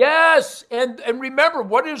 Yes, and remember,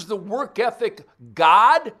 what is the work ethic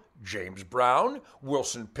god? James Brown,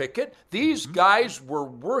 Wilson Pickett. These guys were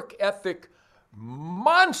work ethic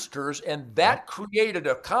monsters, and that created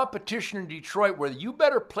a competition in Detroit where you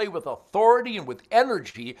better play with authority and with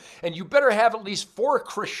energy, and you better have at least 4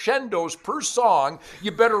 crescendos per song.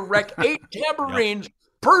 You better wreck 8 tambourines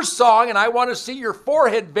per song, and I want to see your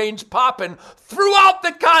forehead veins popping throughout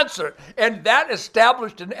the concert. And that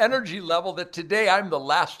established an energy level that today I'm the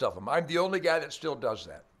last of them. I'm the only guy that still does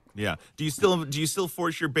that. Yeah. Do you still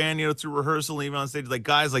force your band, through rehearsal, even on stage, like,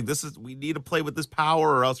 guys, like, we need to play with this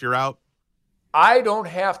power or else you're out? I don't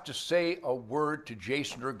have to say a word to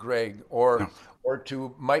Jason or Greg or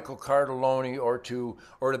to Michael Cardelloni or to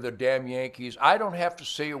the damn Yankees. I don't have to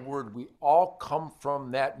say a word. We all come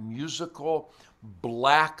from that musical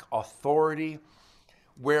black authority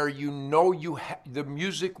where the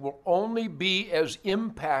music will only be as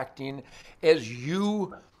impacting as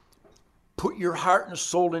you put your heart and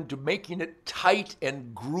soul into making it tight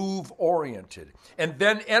and groove oriented, and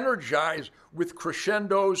then energize with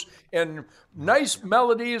crescendos and nice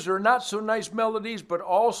melodies or not so nice melodies, but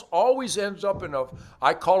also always ends up in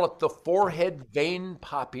I call it the forehead vein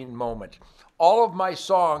popping moment. All of my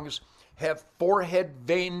songs have forehead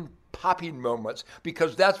vein popping moments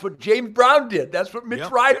because that's what James Brown did. That's what Mitch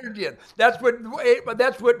Ryder did. That's what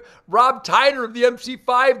Rob Tyner of the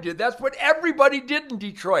MC5 did. That's what everybody did in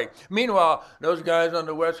Detroit. Meanwhile, those guys on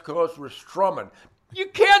the West Coast were strumming. You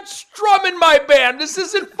can't strum in my band. This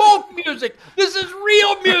isn't folk music. This is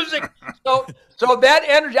real music. So that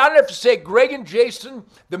energy, I don't have to say, Greg and Jason,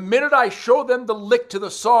 the minute I show them the lick to the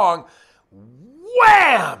song,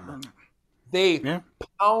 wham! They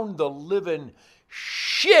pound the living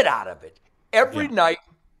shit out of it every night,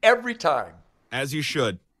 every time. As you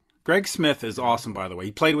should. Greg Smith is awesome, by the way.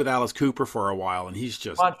 He played with Alice Cooper for a while, and he's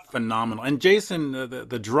just phenomenal. And Jason,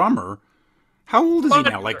 the drummer, how old is he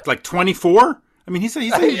now? Like 24? I mean, he's a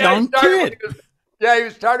young kid. He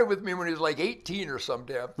started with me when he was like 18 or some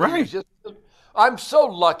damn thing. Right. I'm so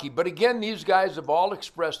lucky. But again, these guys have all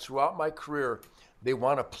expressed throughout my career, they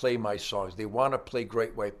want to play my songs. They want to play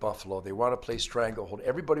Great White Buffalo. They want to play Stranglehold.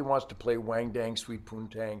 Everybody wants to play Wang Dang, Sweet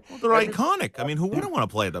Poontang. Well, they're iconic. I mean, who wouldn't want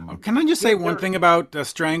to play them? Can I just say one thing about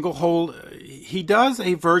Stranglehold? He does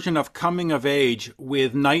a version of Coming of Age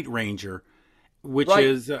with Night Ranger, which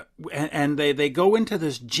is, and they go into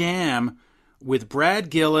this jam with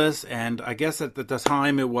Brad Gillis, and I guess at the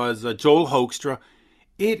time it was Joel Hoekstra.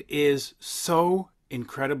 It is so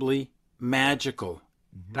incredibly magical.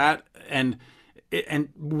 And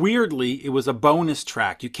weirdly, it was a bonus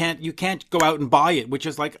track. You can't go out and buy it, which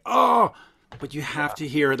is like, but you have to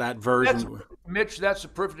hear that version. Mitch, that's a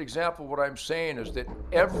perfect example. What I'm saying is that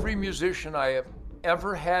every musician I have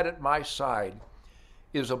ever had at my side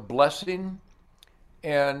is a blessing,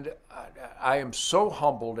 and I am so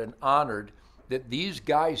humbled and honored that these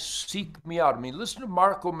guys seek me out. I mean, listen to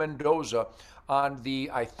Marco Mendoza on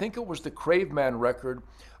I think it was the Craveman record,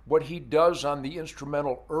 what he does on the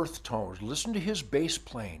instrumental Earth Tones. Listen to his bass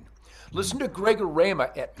playing. Listen to Greg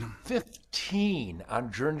Arema at 15 on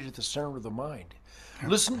Journey to the Center of the Mind.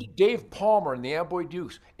 Listen to Dave Palmer and the Amboy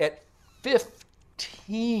Dukes at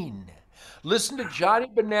 15. Listen to Johnny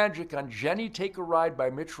Bonangic on Jenny Take a Ride by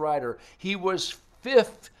Mitch Ryder. He was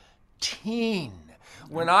 15.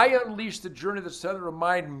 When I unleashed the Journey to the Center of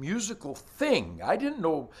Mind musical thing, I didn't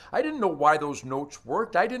know why those notes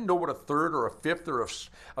worked. I didn't know what a third or a fifth or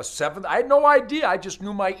a seventh. I had no idea. I just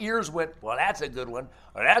knew my ears went, well, that's a good one.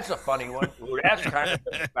 Or that's a funny one. Ooh, that's kind of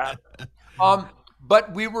bad.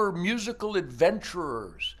 But we were musical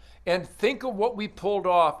adventurers. And think of what we pulled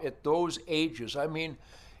off at those ages. I mean,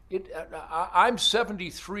 I'm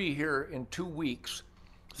 73 here in 2 weeks,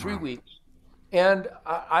 3 weeks. And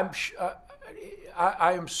I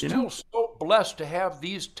am still so blessed to have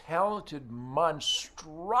these talented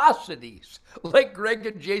monstrosities like Greg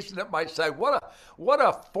and Jason at my side. What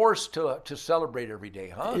a force to celebrate every day,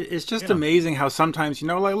 huh? It's just amazing how sometimes,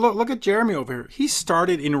 like look at Jeremy over here. He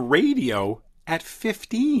started in radio at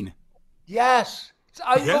 15. Yes. It's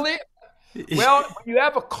unbelievable. Well, when you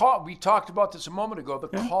have a call, we talked about this a moment ago, the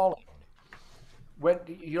calling. When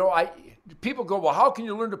people go, well, how can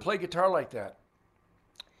you learn to play guitar like that?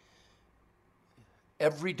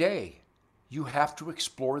 Every day, you have to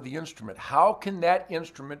explore the instrument. How can that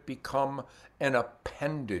instrument become an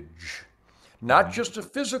appendage? Not just a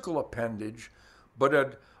physical appendage, but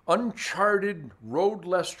an uncharted, road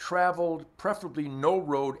less traveled, preferably no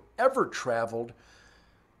road ever traveled,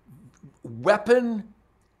 weapon,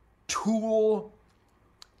 tool,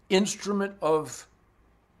 instrument of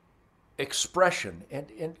expression.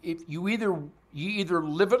 And if you either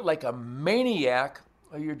live it like a maniac,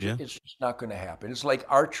 it's just not going to happen. It's like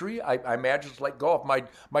archery. I imagine it's like golf.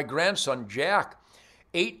 My grandson, Jack,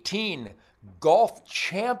 18, golf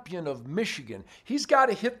champion of Michigan. He's got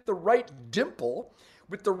to hit the right dimple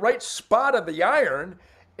with the right spot of the iron,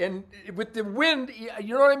 and with the wind,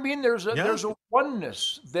 you know what I mean? There's a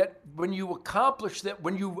oneness that when you accomplish that,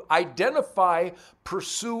 when you identify,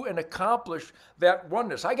 pursue, and accomplish that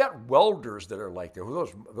oneness. I got welders that are like that.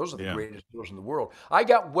 Those are the greatest dealers in the world. I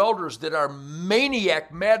got welders that are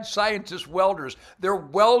maniac, mad scientist welders. Their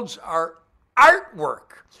welds are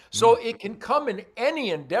artwork. So it can come in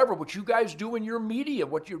any endeavor, what you guys do in your media,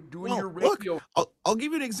 what you do in your radio. Look, I'll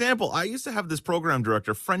give you an example. I used to have this program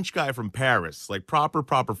director, French guy from Paris, like proper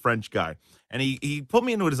French guy. And he put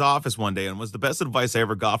me into his office one day, and was the best advice I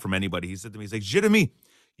ever got from anybody. He said to me, he's like, Jeremy,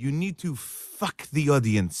 you need to fuck the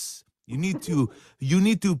audience. You need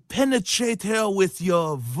to penetrate her with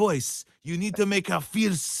your voice. You need to make her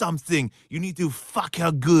feel something. You need to fuck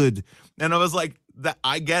her good. And I was like,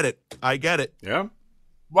 I get it. Yeah.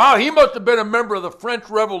 Wow, he must have been a member of the French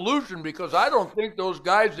Revolution, because I don't think those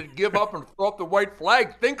guys that give up and throw up the white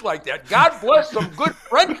flag think like that. God bless some good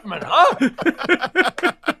Frenchmen, huh?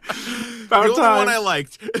 The only one I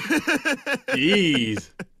liked. Jeez.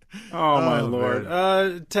 Oh, my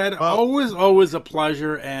Lord. Ted, always a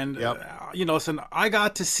pleasure. And, listen, I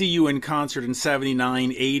got to see you in concert in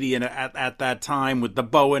 79, 80, and at that time with the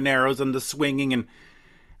bow and arrows and the swinging. And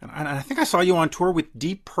I think I saw you on tour with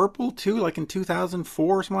Deep Purple too, like in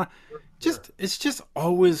 2004 or something. It's just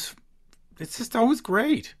always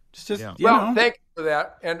great. It's just, you know. Thank you for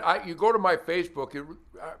that. And you go to my Facebook,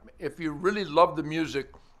 if you really love the music.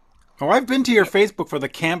 Oh, I've been to your Facebook for the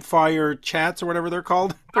campfire chats or whatever they're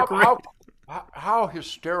called. They're great. How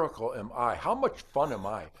hysterical am I? How much fun am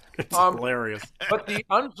I? It's hilarious. But the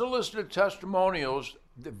unsolicited testimonials,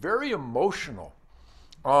 they're very emotional.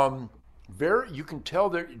 You can tell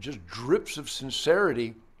they're just drips of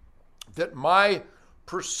sincerity, that my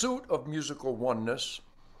pursuit of musical oneness,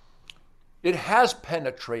 it has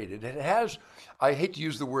penetrated. It has, I hate to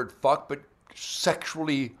use the word fuck, but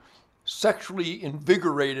sexually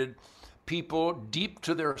invigorated people deep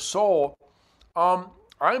to their soul. I'm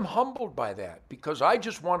humbled by that, because I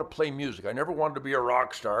just want to play music. I never wanted to be a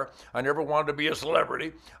rock star. I never wanted to be a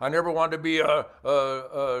celebrity. I never wanted to be a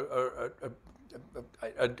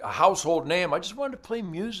household name. I just wanted to play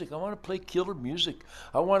music. I want to play killer music.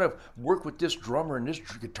 I want to work with this drummer and this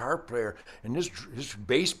guitar player and this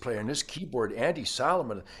bass player and this keyboard, Andy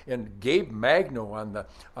Solomon and Gabe Magno on the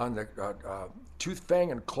Tooth,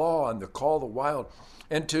 Fang, and Claw on the Call of the Wild,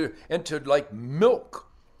 and to like milk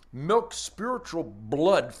spiritual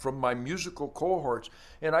blood from my musical cohorts.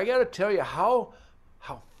 And I got to tell you, how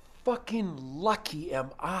fucking lucky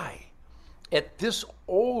am I at this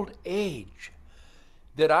old age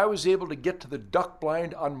that I was able to get to the duck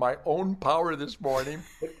blind on my own power this morning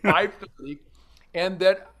at 5:30, and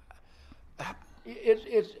that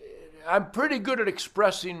I'm pretty good at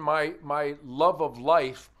expressing my love of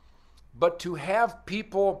life, but to have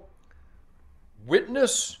people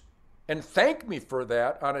witness and thank me for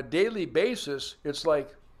that on a daily basis, it's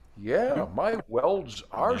like, my welds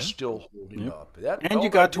are still holding up. And you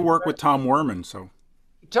got to work with Tom Werman, so.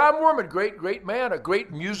 Tom Werman, great man, a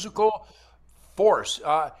great musical force.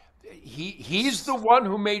 He's the one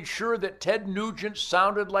who made sure that Ted Nugent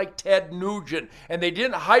sounded like Ted Nugent, and they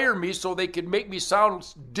didn't hire me so they could make me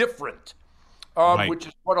sound different, which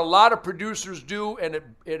is what a lot of producers do, and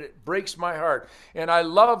it breaks my heart. And I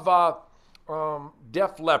love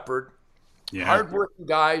Def Leppard, hardworking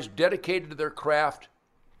guys, dedicated to their craft.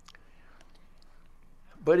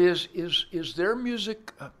 But is their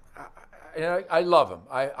music? And I love them.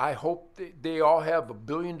 I hope they all have $1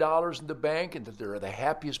 billion in the bank and that they're the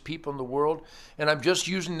happiest people in the world. And I'm just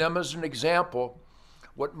using them as an example.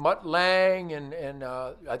 What Mutt Lange and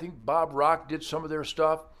I think Bob Rock did some of their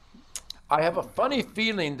stuff. I have a funny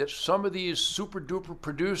feeling that some of these super duper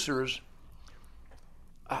producers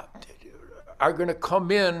are going to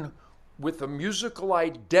come in with a musical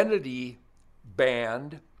identity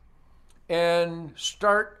band and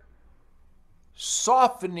start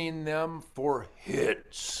softening them for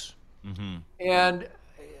hits. Mm-hmm. And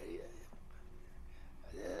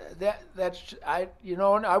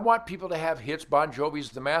and I want people to have hits. Bon Jovi's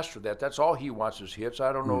the master of that. That's all he wants is hits.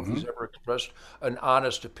 I don't know if he's ever expressed an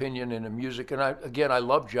honest opinion in the music. And I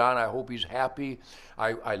love John. I hope he's happy.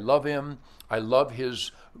 I love him. I love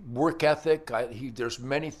his work ethic. There's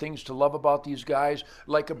many things to love about these guys,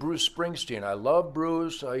 like a Bruce Springsteen. I love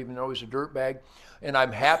Bruce, even though he's a dirtbag. And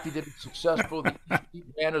I'm happy that he's successful. The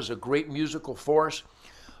man is a great musical force.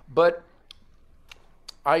 But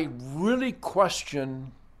I really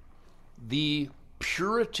question the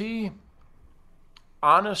purity,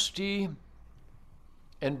 honesty,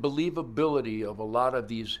 and believability of a lot of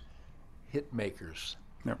these hit makers.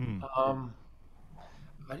 Yep.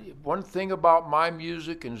 One thing about my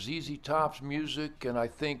music and ZZ Top's music, and I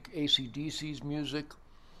think AC/DC's music,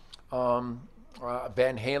 Van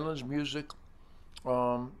Halen's music,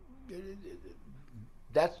 um,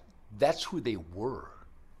 that's who they were.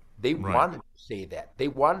 They Right. wanted to say that. They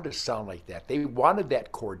wanted to sound like that. They wanted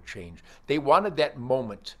that chord change. They wanted that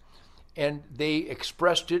moment. And they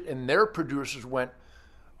expressed it, and their producers went,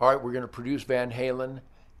 all right, we're going to produce Van Halen.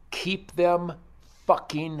 Keep them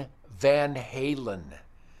fucking Van Halen.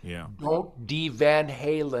 Yeah. Don't de-Van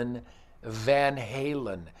Halen Van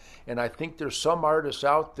Halen. And I think there's some artists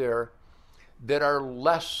out there that are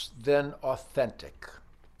less than authentic.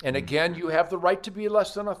 And again, you have the right to be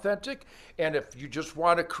less than authentic. And if you just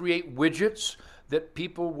want to create widgets that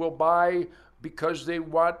people will buy because they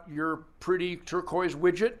want your pretty turquoise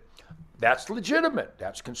widget, that's legitimate.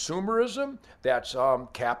 That's consumerism. That's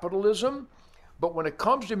capitalism. But when it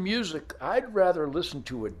comes to music, I'd rather listen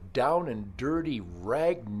to a down and dirty,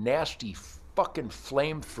 rag, nasty fucking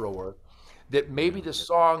flamethrower that maybe the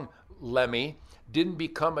song Lemmy didn't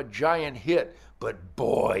become a giant hit, but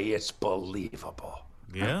boy, it's believable.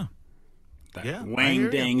 Yeah. Yeah. I Wang hear ya.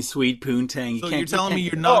 dang, sweet poontang. So you're telling me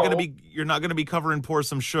you're not gonna be covering Pour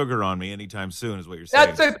Some Sugar on Me anytime soon, is what you're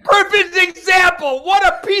saying? That's a perfect example. What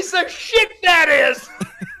a piece of shit that is.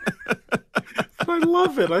 I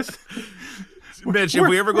love it. Mitch, if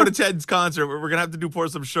we ever go to Ted's concert, we're gonna have to do Pour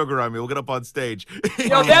Some Sugar on Me. We'll get up on stage.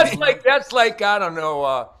 That's like I don't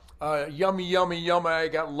know, yummy, yummy, yummy, I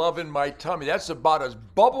got love in my tummy. That's about as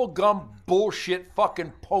bubblegum bullshit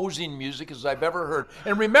fucking posing music as I've ever heard.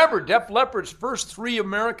 And remember, Def Leppard's first 3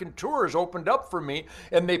 American tours opened up for me,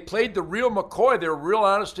 and they played the real McCoy. They were real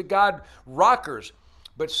honest-to-God rockers.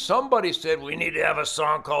 But somebody said, we need to have a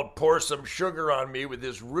song called Pour Some Sugar on Me with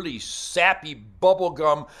this really sappy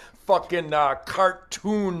bubblegum fucking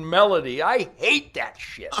cartoon melody. I hate that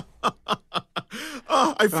shit.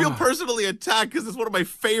 Oh, I feel personally attacked because it's one of my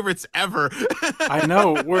favorites ever. I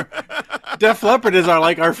know. Def Leppard is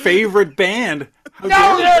our favorite band.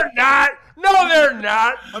 No, they're not. No, they're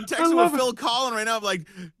not. I'm texting with Phil Collin right now. I'm like,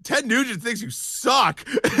 Ted Nugent thinks you suck.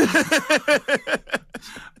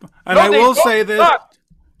 And I will say this, suck.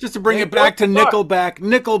 just to bring They it back to don't suck. Nickelback.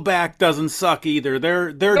 Nickelback doesn't suck either.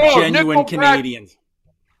 They're No, genuine Nickelback- Canadians.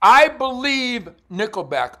 I believe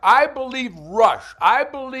Nickelback. I believe Rush. I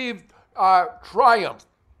believe Triumph.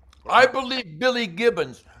 I believe Billy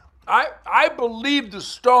Gibbons. I believe the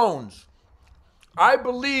Stones. I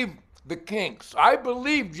believe the Kinks. I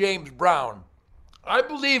believe James Brown. I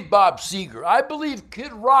believe Bob Seger. I believe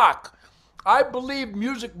Kid Rock. I believe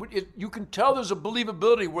music. You can tell there's a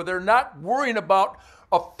believability where they're not worrying about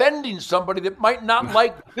offending somebody that might not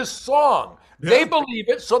like this song. They believe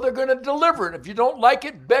it, so they're going to deliver it. If you don't like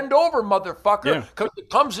it, bend over, motherfucker, because it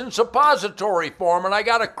comes in suppository form, and I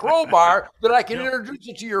got a crowbar that I can introduce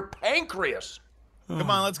it to your pancreas.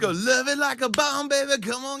 Come on, let's go. Love it like a bomb, baby.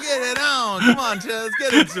 Come on, get it on. Come on, Ted, let's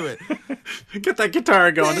get into it. Get that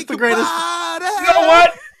guitar going. It's the greatest. You know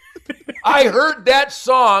what? I heard that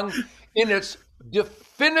song in its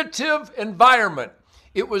definitive environment.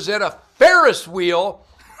 It was at a Ferris wheel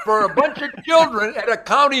for a bunch of children at a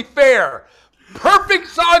county fair. Perfect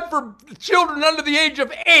song for children under the age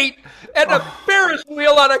of 8 at a Ferris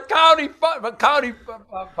wheel on a county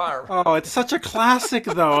farm. Oh, it's such a classic,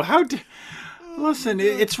 though. Listen,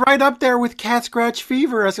 it's right up there with Cat Scratch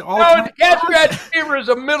Fever as all No, time. the Cat Scratch Fever is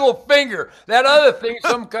a middle finger. That other thing,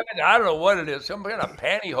 some kind of, I don't know what it is, some kind of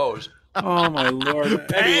pantyhose. Oh my lord!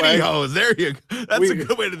 Anyway, Pantyhose, there you go. That's a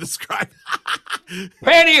good way to describe it.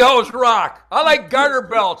 Pantyhose rock. I like garter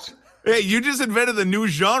belts. Hey, you just invented the new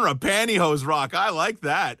genre, pantyhose rock. I like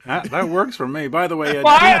that. that works for me. By the way,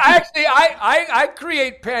 Well, I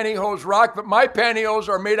create pantyhose rock, but my pantyhose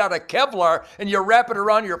are made out of Kevlar, and you wrap it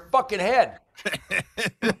around your fucking head.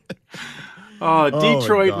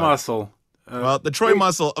 Detroit God. Muscle. Well, the Troy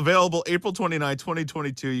Muscle, available April 29,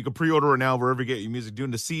 2022. You can pre-order it now wherever you get your music.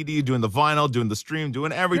 Doing the CD, doing the vinyl, doing the stream,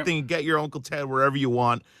 doing everything. Yep. Get your Uncle Ted wherever you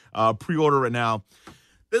want. Pre-order it now.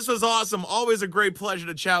 This was awesome. Always a great pleasure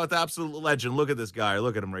to chat with absolute legend. Look at this guy.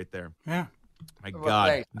 Look at him right there. Yeah. My God.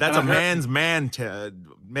 Thanks. That's a man's man, Ted.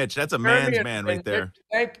 Mitch. That's a man's man right there.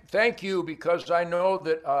 Thank you, because I know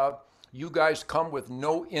that you guys come with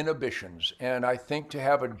no inhibitions. And I think to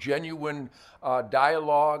have a genuine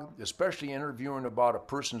dialogue, especially interviewing about a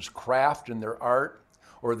person's craft and their art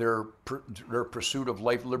or their pursuit of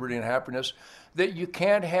life, liberty, and happiness, that you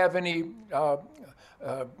can't have any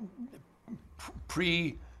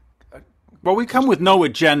Well, we come with no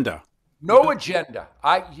agenda. No agenda.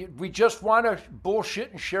 We just want to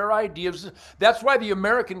bullshit and share ideas. That's why the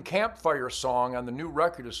American Campfire song on the new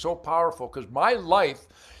record is so powerful, because my life,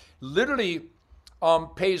 literally,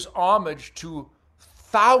 pays homage to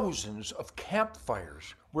thousands of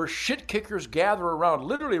campfires where shit kickers gather around,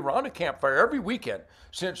 literally around a campfire every weekend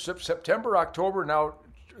since September, October, now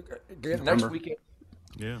again, next weekend.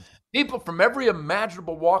 Yeah. People from every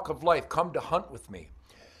imaginable walk of life come to hunt with me.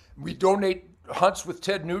 We donate hunts with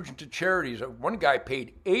Ted Nugent to charities. One guy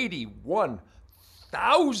paid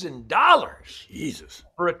 $81,000 Jesus.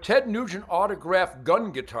 for a Ted Nugent autographed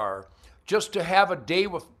gun guitar just to have a day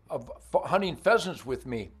of hunting pheasants with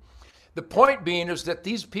me. The point being is that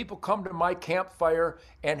these people come to my campfire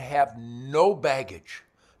and have no baggage,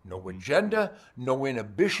 no agenda, no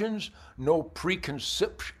inhibitions, no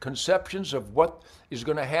preconceptions of what is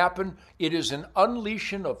going to happen. It is an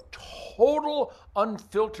unleashing of total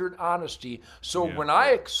unfiltered honesty. So when I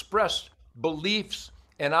express beliefs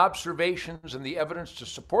and observations and the evidence to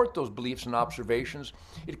support those beliefs and observations,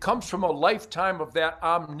 it comes from a lifetime of that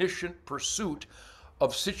omniscient pursuit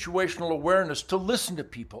of situational awareness to listen to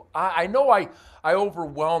people. I know I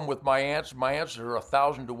overwhelm with my answers. My answers are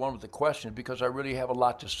 1,000 to 1 with the question because I really have a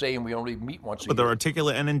lot to say and we only meet once a year. But they're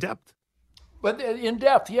articulate and in depth. But in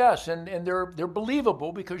depth, yes, and they're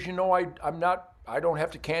believable because I don't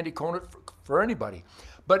have to candy cone it for anybody.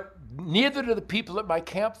 But neither do the people at my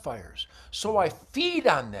campfires. So I feed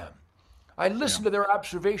on them. I listen to their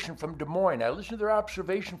observation from Des Moines. I listen to their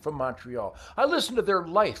observation from Montreal. I listen to their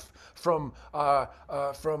life from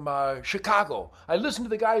Chicago. I listen to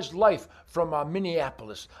the guy's life from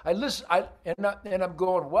Minneapolis. And I'm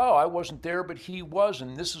going, wow, I wasn't there, but he was,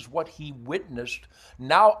 and this is what he witnessed.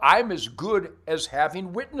 Now I'm as good as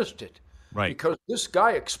having witnessed it. Right. Because this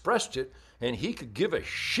guy expressed it, and he could give a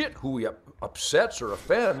shit who he upsets or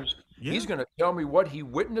offends. Yeah. He's going to tell me what he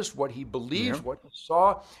witnessed, what he believes, what he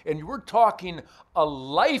saw. And we're talking a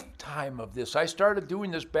lifetime of this. I started doing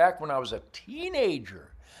this back when I was a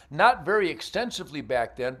teenager. Not very extensively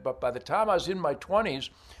back then, but by the time I was in my 20s,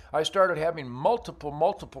 I started having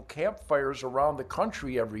multiple campfires around the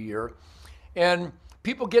country every year. And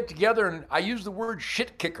people get together, and I use the word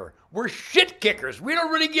shit kicker. We're shit kickers. We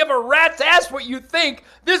don't really give a rat's ass what you think.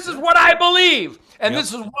 This is what I believe. And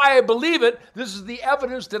this is why I believe it. This is the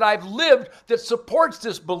evidence that I've lived that supports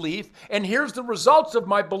this belief. And here's the results of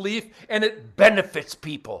my belief, and it benefits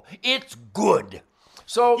people. It's good.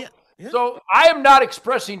 So I am not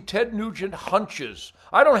expressing Ted Nugent hunches.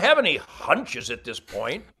 I don't have any hunches at this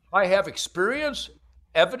point. I have experience,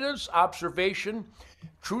 evidence, observation,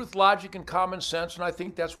 truth, logic, and common sense, and I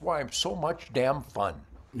think that's why I'm so much damn fun.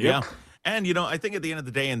 Yeah. And, I think at the end of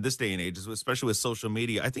the day, in this day and age, especially with social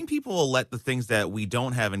media, I think people will let the things that we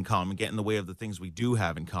don't have in common get in the way of the things we do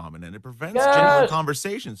have in common, and it prevents genuine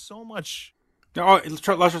conversation so much.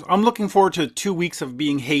 I'm looking forward to 2 weeks of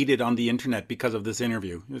being hated on the internet because of this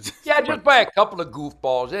interview. Just by a couple of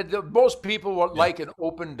goofballs. Most people like an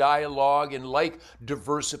open dialogue and like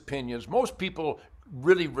diverse opinions. Most people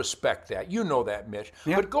really respect that. You know that, Mitch.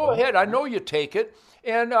 Yeah. But go ahead. I know you take it.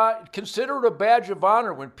 And consider it a badge of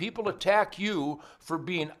honor when people attack you for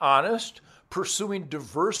being honest, pursuing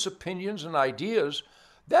diverse opinions and ideas.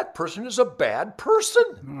 That person is a bad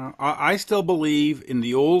person. I still believe in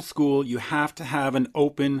the old school, you have to have an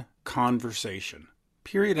open conversation.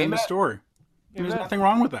 Period. End of story. There's nothing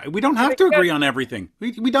wrong with that. We don't have to agree on everything.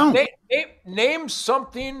 We don't. Name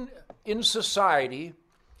something in society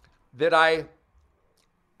that I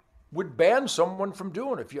would ban someone from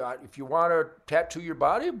doing. If you want to tattoo your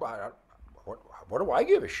body, what do I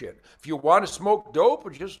give a shit? If you want to smoke dope,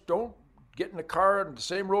 just don't get in the car on the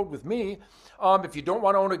same road with me. If you don't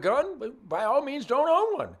want to own a gun, by all means, don't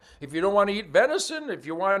own one. If you don't want to eat venison, if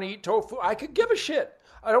you want to eat tofu, I could give a shit.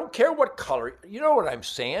 I don't care what color. You know what I'm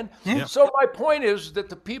saying? Yeah. So my point is that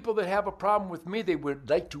the people that have a problem with me, they would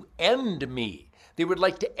like to end me. They would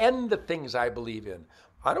like to end the things I believe in.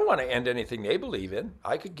 I don't want to end anything they believe in.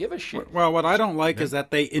 I could give a shit. Well, what I don't like is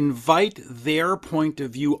that they invite their point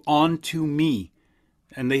of view onto me.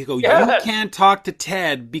 And they go, you can't talk to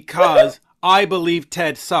Ted because I believe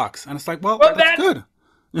Ted sucks. And it's like, well that's good.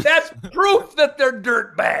 That's proof that they're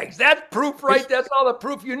dirtbags. That's proof, right? That's all the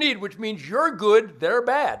proof you need, which means you're good, they're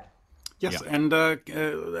bad. Yes, and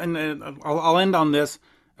I'll end on this.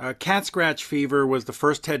 Cat Scratch Fever was the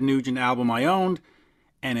first Ted Nugent album I owned.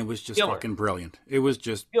 And it was just fucking brilliant. It was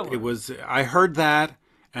just, I heard that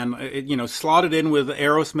and it, slotted in with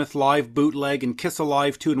Aerosmith Live bootleg and Kiss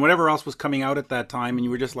Alive 2 and whatever else was coming out at that time. And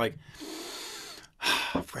you were just like,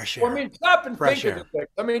 fresh air. Well, I mean, stop and think of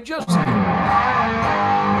it. I mean, just.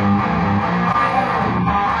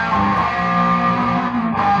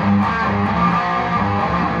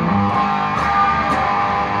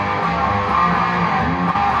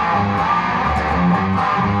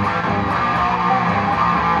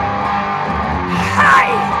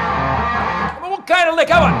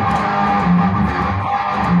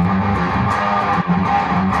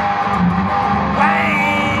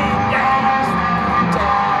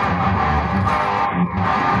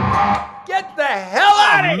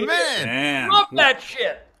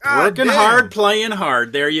 Working damn. hard, playing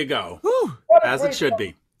hard. There you go. What a As it great should song.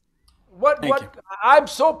 be. What Thank you. I'm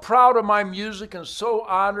so proud of my music and so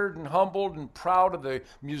honored and humbled and proud of the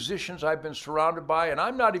musicians I've been surrounded by. And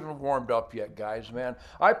I'm not even warmed up yet, guys, man.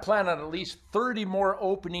 I plan on at least 30 more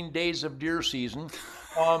opening days of deer season.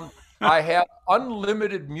 I have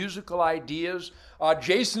unlimited musical ideas.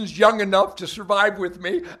 Jason's young enough to survive with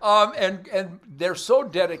me, and they're so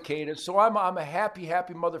dedicated. So I'm a happy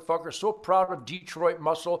motherfucker. So proud of Detroit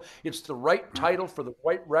Muscle. It's the right title for the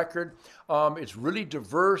right record. It's really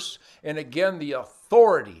diverse, and again, the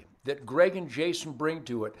authority that Greg and Jason bring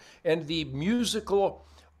to it, and the musical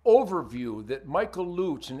overview that Michael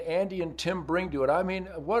Lutz and Andy and Tim bring to it. I mean,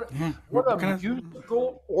 what a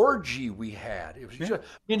musical orgy we had. It was just, I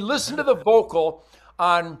mean, listen to the vocal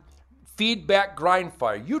on Feedback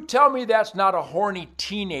Grindfire. You tell me that's not a horny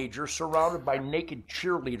teenager surrounded by naked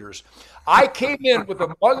cheerleaders. I came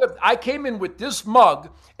in with this mug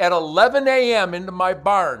at 11 a.m. into my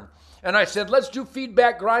barn. And I said, let's do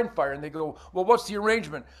Feedback Grindfire. And they go, well, what's the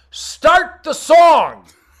arrangement? Start the song.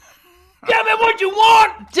 Tell me what you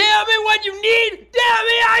want. Tell me what you need. Tell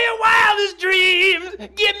me all your wildest dreams.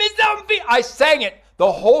 Give me some I sang it,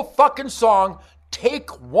 the whole fucking song,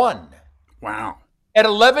 take one. Wow. At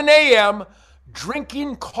 11 a.m.,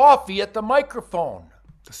 drinking coffee at the microphone.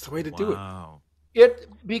 That's the way to do it. Wow. I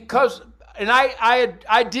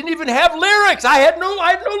didn't even have lyrics. I had no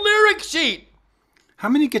lyric sheet. How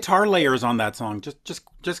many guitar layers on that song?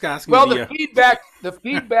 Just asking. Well, the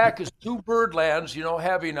feedback is two birdlands,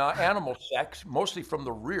 having animal sex, mostly from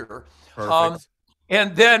the rear. Perfect.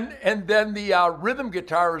 And then the rhythm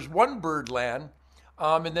guitar is one birdland,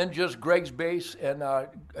 and then just Greg's bass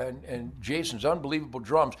and Jason's unbelievable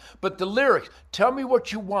drums. But the lyrics: tell me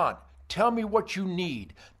what you want, tell me what you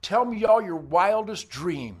need, tell me all your wildest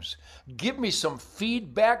dreams. Give me some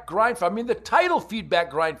Feedback Grindfighter. I mean, the title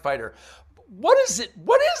Feedback Grindfighter. What is it?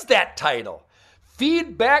 What is that title?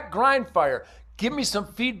 Feedback Grindfire. Give me some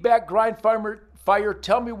Feedback Grindfire.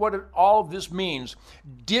 Tell me what all of this means.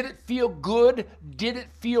 Did it feel good? Did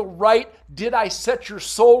it feel right? Did I set your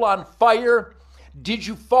soul on fire? Did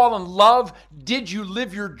you fall in love? Did you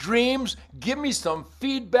live your dreams? Give me some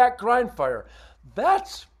Feedback Grindfire.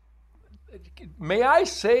 May I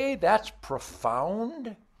say, that's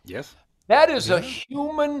profound? Yes. That is a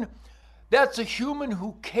human. That's a human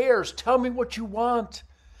who cares. Tell me what you want.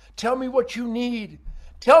 Tell me what you need.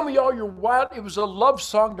 Tell me all your wild. It was a love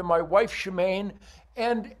song to my wife, Shemaine,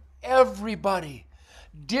 and everybody.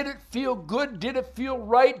 Did it feel good? Did it feel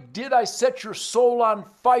right? Did I set your soul on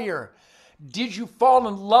fire? Did you fall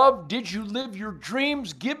in love? Did you live your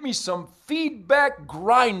dreams? Give me some Feedback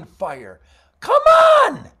Grindfire. Come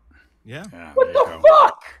on! Yeah. What the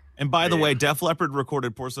fuck? And by the way, Def Leppard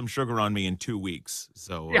recorded "Pour Some Sugar on Me" in 2 weeks.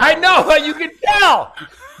 So I know, you can tell.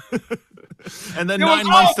 and then It was 9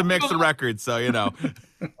 months all- to mix the record. So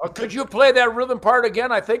Could you play that rhythm part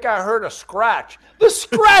again? I think I heard a scratch. The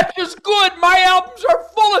scratch is good. My albums are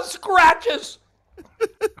full of scratches.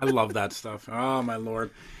 I love that stuff. Oh, my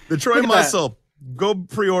Lord. the Troy Look at that. Muscle. Go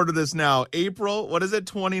pre-order this now. April, what is it?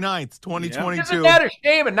 29th, 2022. Isn't that a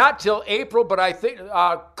shame? And not till April, but I think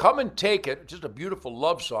Come and Take It. Just a beautiful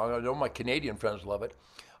love song. I know my Canadian friends love it.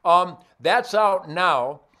 That's out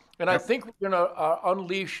now. And I think we're going to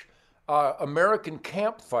unleash American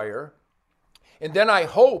Campfire. And then I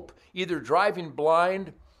hope either Driving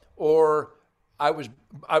Blind or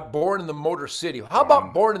I Born in the Motor City. How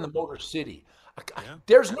about Born in the Motor City?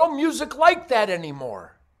 There's no music like that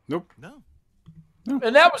anymore. Nope. No.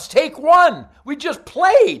 And that was take one. We just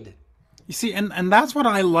played. You see, and that's what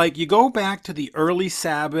I like. You go back to the early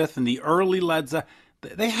Sabbath and the early Led Zeppelin.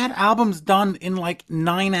 They had albums done in like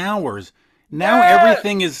 9 hours. Now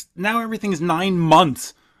everything is 9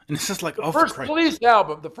 months, and it's just like The first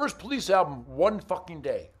Police album, one fucking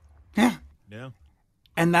day. Yeah. Yeah.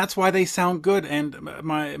 And that's why they sound good. And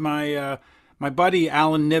my buddy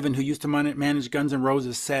Alan Niven, who used to manage Guns N'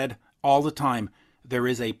 Roses, said all the time, there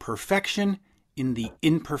is a perfection in the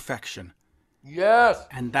imperfection. Yes.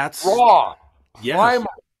 And that's Raw. Yes. Primal.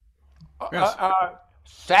 Yes.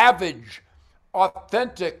 Savage.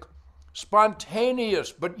 Authentic.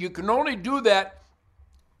 Spontaneous. But you can only do that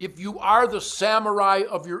if you are the samurai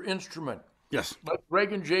of your instrument. Yes. Like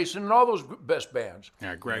Greg and Jason and all those best bands.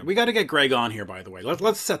 Yeah, Greg. We got to get Greg on here, by the way.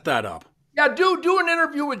 Let's set that up. Yeah, do an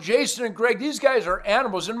interview with Jason and Greg. These guys are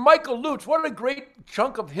animals. And Michael Lutz, what a great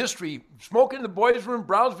chunk of history. Smoking in the boys' room,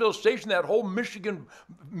 Brownsville Station, that whole Michigan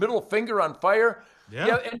middle finger on fire.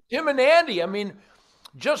 Yeah. And Tim and Andy, I mean,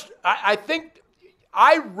 I think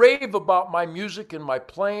I rave about my music and my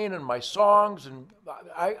playing and my songs, and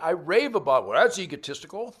I rave about, well, that's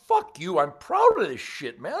egotistical. Fuck you. I'm proud of this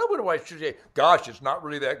shit, man. What do I should say? Gosh, it's not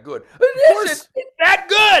really that good. It is. It's that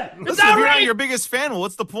good. Listen, if you're not your biggest fan, well,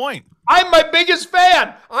 what's the point? I'm my biggest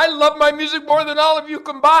fan. I love my music more than all of you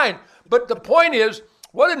combined. But the point is,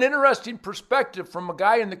 what an interesting perspective from a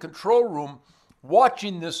guy in the control room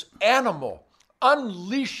watching this animal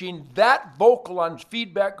unleashing that vocal on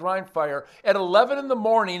Feedback Grindfire at 11 in the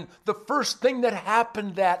morning, the first thing that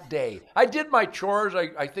happened that day. I did my chores.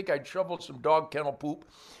 I think I'd shoveled some dog kennel poop,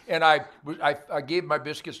 and I gave my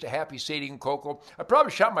biscuits to Happy, Sadie, and Coco. I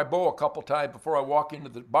probably shot my bow a couple times before I walked into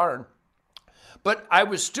the barn, but I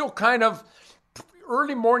was still kind of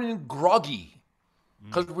early morning groggy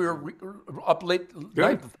because we were up late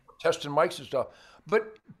night before testing mics and stuff.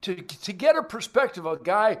 But to get a perspective of a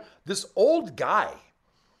guy, this old guy,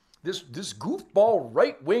 this goofball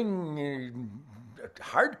right-wing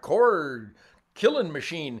hardcore killing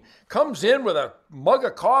machine comes in with a mug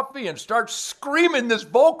of coffee and starts screaming this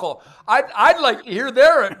vocal. I'd like to hear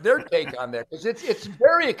their take on that, because it's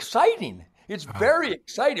very exciting. It's very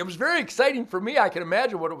exciting. It was very exciting for me. I can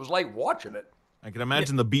imagine what it was like watching it. I can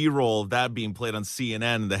imagine the B-roll of that being played on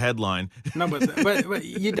CNN, the headline. No, but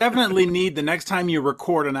you definitely need, the next time you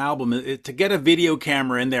record an album, to get a video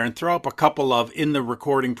camera in there and throw up a couple of in the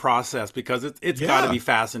recording process, because it's got to be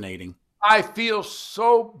fascinating. I feel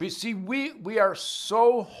so, see, we are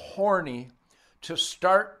so horny to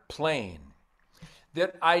start playing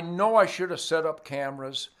that I know I should have set up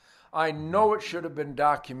cameras. I know it should have been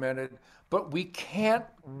documented, but we can't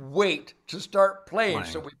wait to start playing.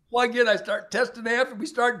 So we plug in, I start testing amps, and we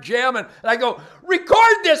start jamming. And I go,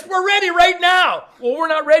 record this, we're ready right now. Well, we're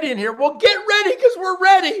not ready in here. Well, get ready, because we're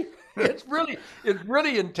ready. It's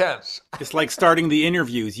really intense. It's like starting the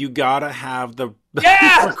interviews. You gotta have the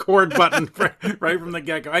record button right from the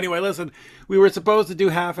get-go. Anyway, listen, we were supposed to do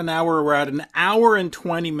half an hour. We're at an hour and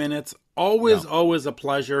 20 minutes. Always a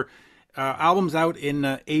pleasure. Album's out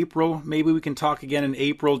in April. Maybe we can talk again in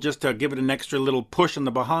April just to give it an extra little push in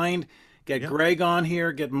the behind. Get Greg on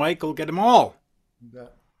here, get Michael, get them all.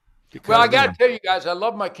 Well, I got to tell you guys, I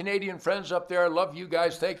love my Canadian friends up there. I love you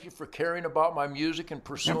guys. Thank you for caring about my music and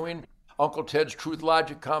pursuing Uncle Ted's Truth,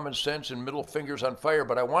 Logic, Common Sense, and Middle Fingers on Fire.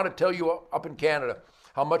 But I want to tell you up in Canada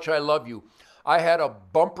how much I love you. I had a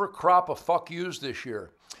bumper crop of fuck yous this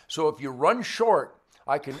year. So if you run short,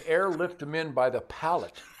 I can airlift them in by the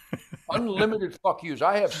pallet. Unlimited fuck yous.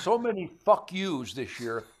 I have so many fuck yous this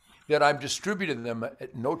year that I'm distributing them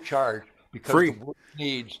at no charge, because the world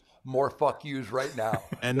needs more fuck yous right now.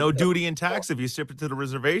 And no duty and tax if you ship it to the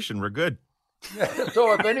reservation. We're good.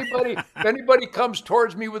 So if anybody comes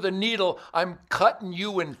towards me with a needle, I'm cutting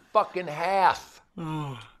you in fucking half.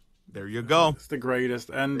 There you go. It's the greatest.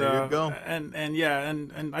 And there you go.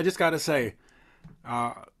 And I just gotta say,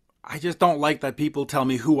 I just don't like that people tell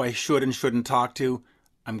me who I should and shouldn't talk to.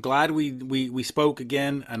 I'm glad we spoke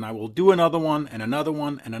again, and I will do another one and another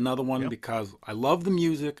one and another one, because I love the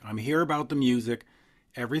music. I'm here about the music.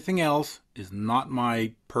 Everything else is not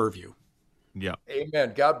my purview. Yeah.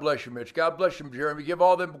 Amen. God bless you, Mitch. God bless you, Jeremy. Give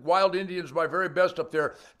all them wild Indians my very best up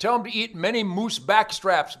there. Tell them to eat many moose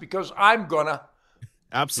backstraps, because I'm gonna.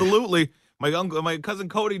 Absolutely. My cousin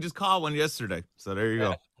Cody just caught one yesterday. So there you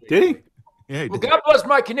go. Did he? Yeah, well, God bless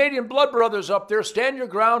my Canadian blood brothers up there. Stand your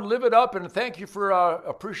ground, live it up, and thank you for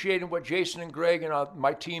appreciating what Jason and Greg and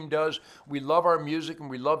my team does. We love our music, and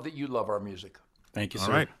we love that you love our music. Thank you, sir.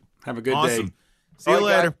 All right. Have a good Awesome. day. See you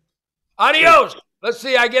later. Guys. Adios. Let's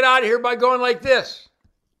see. I get out of here by going like this.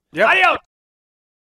 Yep. Adios.